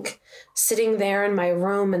pink, sitting there in my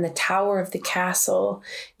room in the tower of the castle,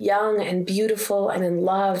 young and beautiful and in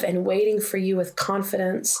love and waiting for you with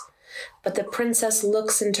confidence. But the princess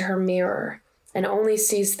looks into her mirror and only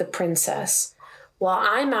sees the princess, while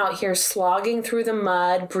I'm out here slogging through the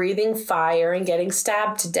mud, breathing fire, and getting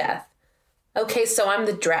stabbed to death. Okay, so I'm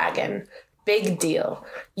the dragon. Big deal.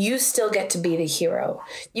 You still get to be the hero.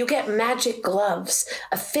 You get magic gloves,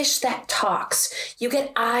 a fish that talks. You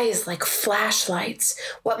get eyes like flashlights.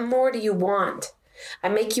 What more do you want? I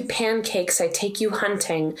make you pancakes. I take you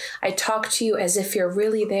hunting. I talk to you as if you're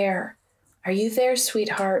really there. Are you there,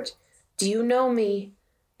 sweetheart? Do you know me?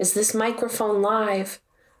 Is this microphone live?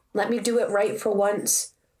 Let me do it right for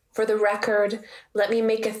once. For the record, let me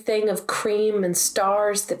make a thing of cream and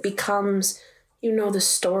stars that becomes, you know the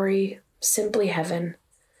story, simply heaven.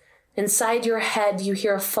 Inside your head, you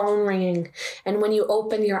hear a phone ringing, and when you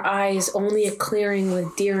open your eyes, only a clearing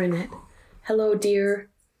with deer in it. Hello, dear.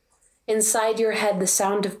 Inside your head, the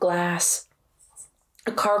sound of glass.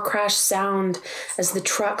 A car crash sound as the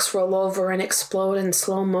trucks roll over and explode in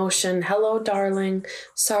slow motion. Hello, darling.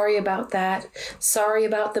 Sorry about that. Sorry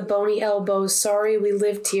about the bony elbows. Sorry we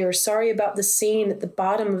lived here. Sorry about the scene at the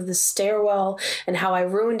bottom of the stairwell and how I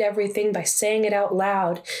ruined everything by saying it out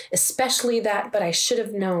loud, especially that, but I should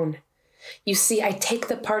have known. You see, I take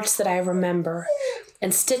the parts that I remember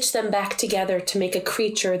and stitch them back together to make a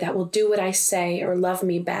creature that will do what I say or love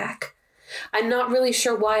me back. I'm not really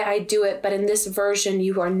sure why I do it, but in this version,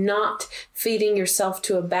 you are not feeding yourself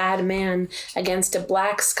to a bad man against a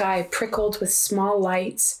black sky prickled with small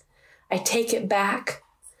lights. I take it back.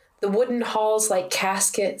 The wooden halls like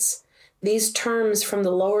caskets. These terms from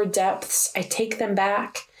the lower depths, I take them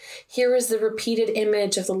back. Here is the repeated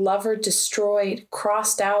image of the lover destroyed,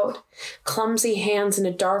 crossed out. Clumsy hands in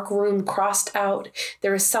a dark room crossed out.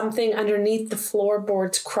 There is something underneath the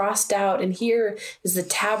floorboards crossed out. And here is the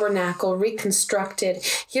tabernacle reconstructed.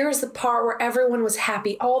 Here is the part where everyone was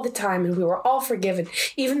happy all the time and we were all forgiven,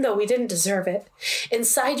 even though we didn't deserve it.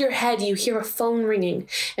 Inside your head, you hear a phone ringing.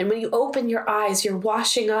 And when you open your eyes, you're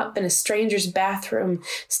washing up in a stranger's bathroom,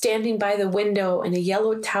 standing by the window in a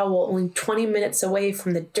yellow towel only 20 minutes away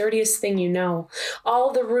from the dirtiest thing you know.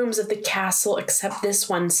 All the rooms of the castle except this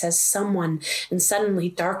one says someone, and suddenly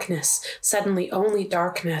darkness, suddenly only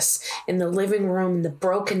darkness, in the living room, in the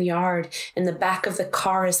broken yard, in the back of the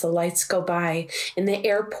car as the lights go by, in the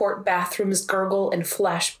airport bathrooms gurgle and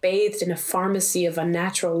flush, bathed in a pharmacy of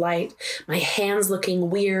unnatural light, my hands looking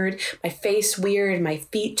weird, my face weird, my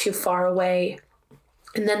feet too far away.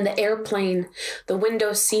 And then the airplane, the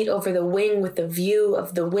window seat over the wing with the view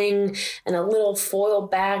of the wing and a little foil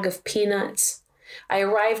bag of peanuts. I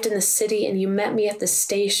arrived in the city and you met me at the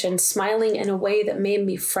station, smiling in a way that made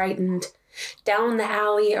me frightened. Down the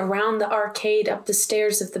alley, around the arcade, up the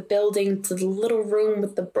stairs of the building, to the little room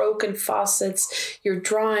with the broken faucets, your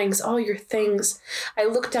drawings, all your things. I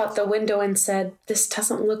looked out the window and said, this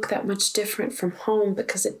doesn't look that much different from home,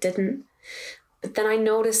 because it didn't. But then I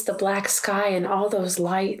noticed the black sky and all those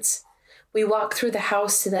lights. We walked through the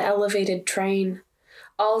house to the elevated train.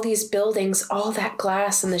 All these buildings, all that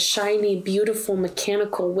glass and the shiny, beautiful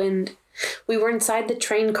mechanical wind. We were inside the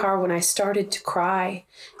train car when I started to cry.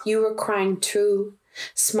 You were crying too,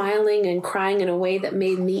 smiling and crying in a way that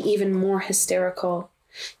made me even more hysterical.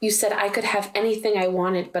 You said I could have anything I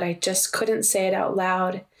wanted, but I just couldn't say it out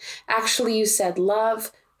loud. Actually, you said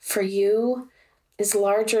love for you is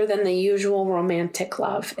larger than the usual romantic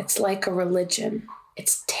love. It's like a religion.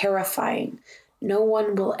 It's terrifying. No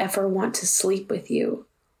one will ever want to sleep with you.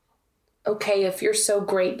 Okay, if you're so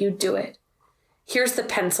great, you do it. Here's the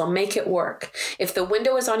pencil. Make it work. If the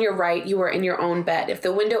window is on your right, you are in your own bed. If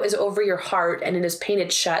the window is over your heart and it is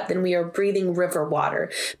painted shut, then we are breathing river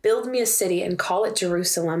water. Build me a city and call it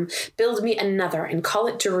Jerusalem. Build me another and call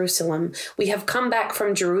it Jerusalem. We have come back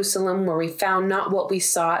from Jerusalem where we found not what we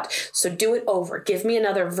sought. So do it over. Give me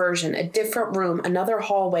another version, a different room, another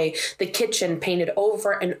hallway, the kitchen painted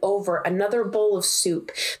over and over, another bowl of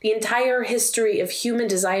soup. The entire history of human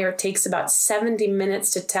desire takes about 70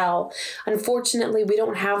 minutes to tell. Unfortunately, we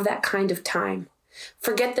don't have that kind of time.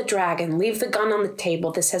 Forget the dragon. Leave the gun on the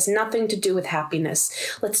table. This has nothing to do with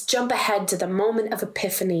happiness. Let's jump ahead to the moment of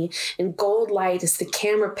epiphany in gold light as the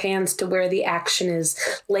camera pans to where the action is,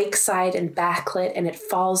 lakeside and backlit, and it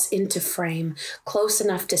falls into frame, close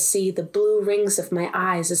enough to see the blue rings of my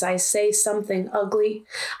eyes as I say something ugly.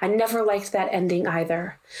 I never liked that ending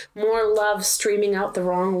either. More love streaming out the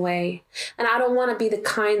wrong way. And I don't want to be the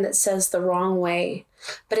kind that says the wrong way.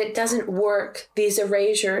 But it doesn't work, these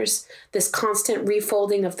erasures, this constant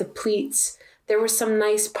refolding of the pleats. There were some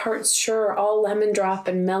nice parts, sure, all lemon drop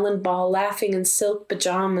and melon ball, laughing in silk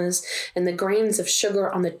pajamas, and the grains of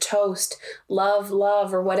sugar on the toast. Love,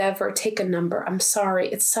 or whatever, take a number. I'm sorry,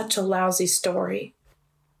 it's such a lousy story.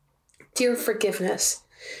 Dear forgiveness,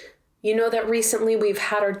 you know that recently we've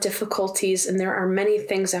had our difficulties, and there are many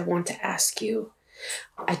things I want to ask you.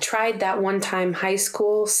 I tried that one time, high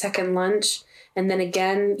school, second lunch, and then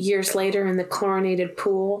again, years later in the chlorinated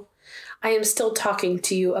pool. I am still talking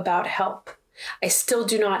to you about help. I still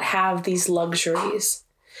do not have these luxuries.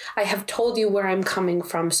 I have told you where I'm coming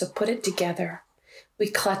from, so put it together. We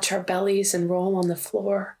clutch our bellies and roll on the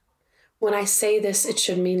floor. When I say this, it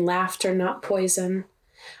should mean laughter, not poison.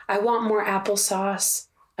 I want more applesauce.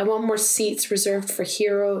 I want more seats reserved for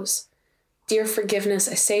heroes. Dear forgiveness,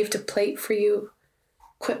 I saved a plate for you.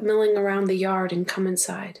 Quit milling around the yard and come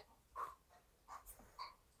inside.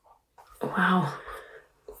 Wow.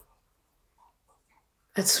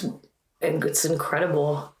 It's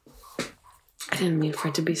incredible. I didn't mean for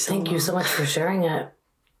it to be so Thank long. you so much for sharing it.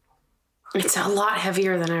 It's a lot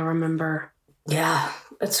heavier than I remember. Yeah,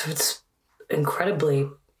 it's incredibly,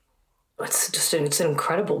 it's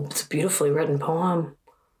incredible. It's a beautifully written poem.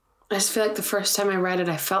 I just feel like the first time I read it,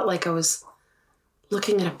 I felt like I was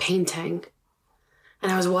looking at a painting.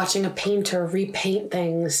 And I was watching a painter repaint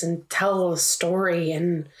things and tell a story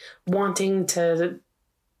and wanting to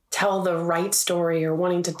tell the right story or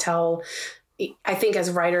wanting to tell. I think as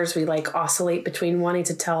writers, we like oscillate between wanting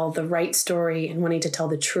to tell the right story and wanting to tell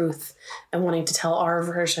the truth and wanting to tell our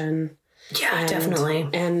version. Yeah, definitely.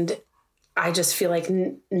 And I just feel like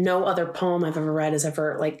no other poem I've ever read has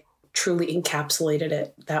ever like truly encapsulated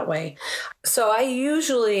it that way. So I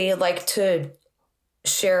usually like to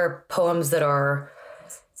share poems that are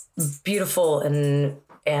beautiful and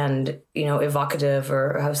evocative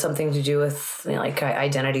or have something to do with like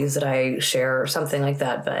identities that I share or something like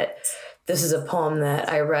that. But this is a poem that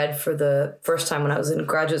I read for the first time when I was in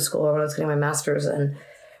graduate school or when I was getting my master's, and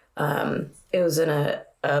it was in a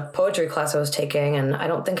poetry class I was taking, and I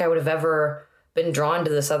don't think I would have ever been drawn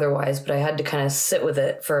to this otherwise, but I had to kind of sit with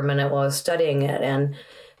it for a minute while I was studying it. And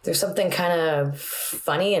there's something kind of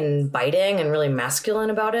funny and biting and really masculine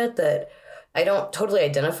about it that I don't totally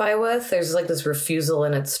identify with. There's like this refusal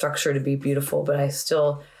in its structure to be beautiful, but I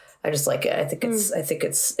just like it. I think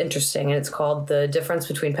it's interesting, and it's called The Difference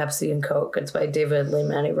Between Pepsi and Coke. It's by David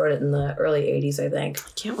Lehman. He wrote it in the early 80s, I think.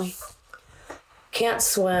 Can't wait. Can't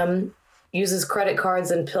swim, uses credit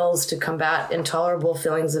cards and pills to combat intolerable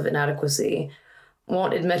feelings of inadequacy,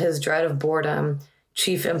 won't admit his dread of boredom,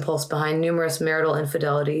 chief impulse behind numerous marital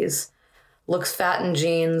infidelities, looks fat in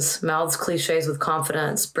jeans, mouths cliches with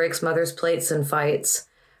confidence, breaks mother's plates and fights,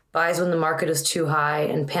 buys when the market is too high,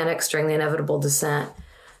 and panics during the inevitable descent.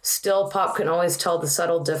 Still, Pop can always tell the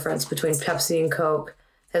subtle difference between Pepsi and Coke,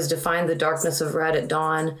 has defined the darkness of red at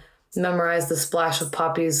dawn, memorized the splash of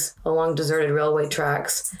poppies along deserted railway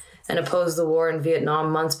tracks, and opposed the war in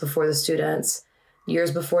Vietnam months before the students,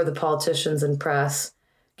 years before the politicians and press.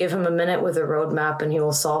 Give him a minute with a roadmap and he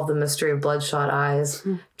will solve the mystery of bloodshot eyes,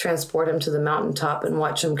 transport him to the mountaintop and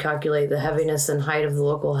watch him calculate the heaviness and height of the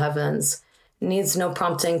local heavens. Needs no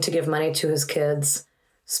prompting to give money to his kids.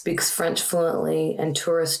 Speaks French fluently and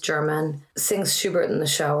tourist German. Sings Schubert in the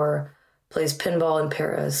shower. Plays pinball in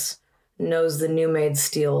Paris. Knows the new maid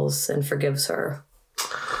steals and forgives her.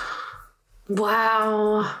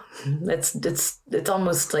 Wow. It's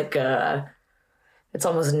almost like it's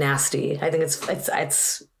almost nasty. I think it's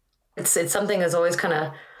something that's always kind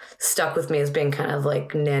of stuck with me as being kind of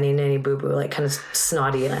like nanny boo boo, like kind of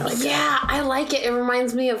snotty, and I like it. Yeah, I like it. It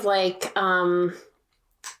reminds me of like I'm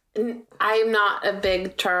not a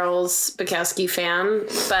big Charles Bukowski fan,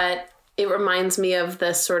 but it reminds me of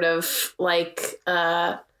this sort of like,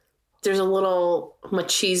 there's a little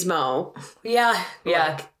machismo. Yeah.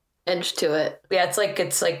 Edge to it. Yeah, it's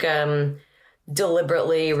like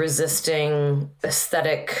deliberately resisting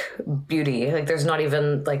aesthetic beauty. Like there's not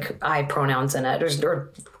even like I pronouns in it.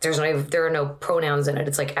 There are no pronouns in it.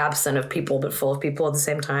 It's like absent of people but full of people at the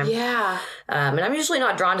same time. Yeah. And I'm usually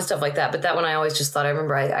not drawn to stuff like that, but that one I always just thought, I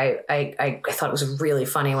remember I thought it was really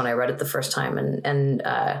funny when I read it the first time, and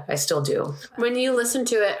I still do. When you listen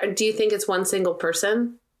to it, do you think it's one single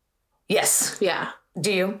person? Yes. Yeah.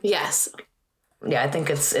 Do you? Yes. Yeah, I think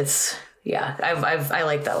it's yeah. I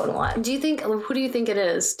like that one a lot. Who do you think it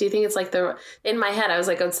is? Do you think it's like in my head I was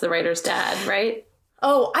like, oh, it's the writer's dad, right?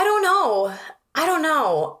 Oh, I don't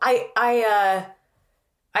know.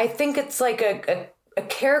 I think it's like a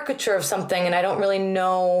caricature of something, and I don't really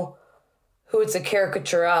know who it's a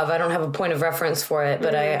caricature of. I don't have a point of reference for it,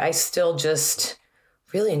 but I still just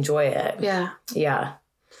really enjoy it. Yeah. Yeah.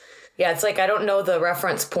 Yeah, it's like I don't know the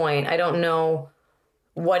reference point. I don't know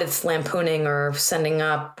what it's lampooning or sending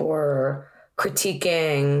up or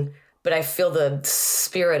critiquing, but I feel the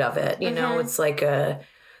spirit of it. You know, it's like a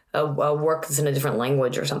work that's in a different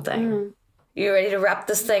language or something. You ready to wrap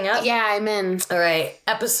this thing up? Yeah, I'm in. All right.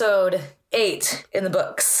 Episode 8 in the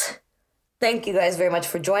books. Thank you guys very much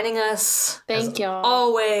for joining us. Thank you.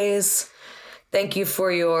 Always. Thank you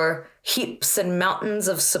for your heaps and mountains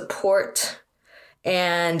of support.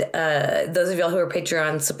 And those of y'all who are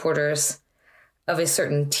Patreon supporters of a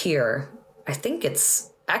certain tier, I think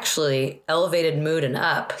it's actually elevated mood and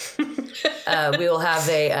up. We will have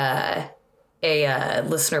a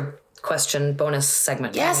listener question bonus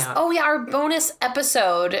segment. Yes. Oh yeah, our bonus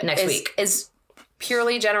episode next week is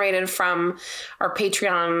purely generated from our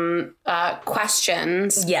Patreon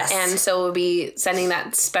questions. Yes. And so we'll be sending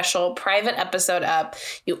that special private episode up.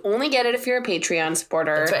 You only get it if you're a Patreon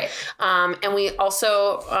supporter. That's right. And we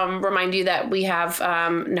also remind you that we have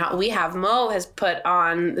Mo has put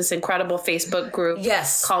on this incredible Facebook group.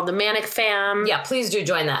 Yes. Called the Manic Fam. Yeah, please do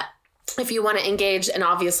join that. If you want to engage, and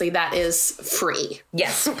obviously that is free.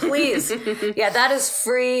 Yes, please. Yeah, that is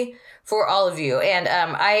free for all of you. And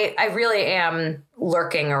I really am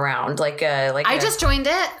lurking around. I just joined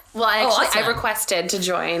it. Well, awesome. I requested to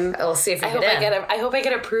join. We'll see if you get in. I hope I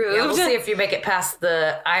get approved. Yeah, we'll see if you make it past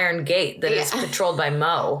the iron gate that is patrolled by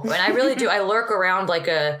Mo. And I really do. I lurk around like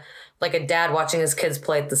a dad watching his kids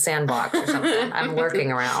play at the sandbox or something. I'm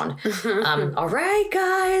lurking around. All right,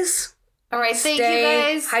 guys. All right, thank you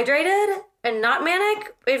guys. Hydrated and not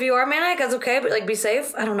manic. If you are manic, that's okay, but be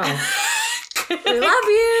safe. I don't know. We love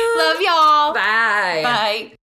you. Love y'all.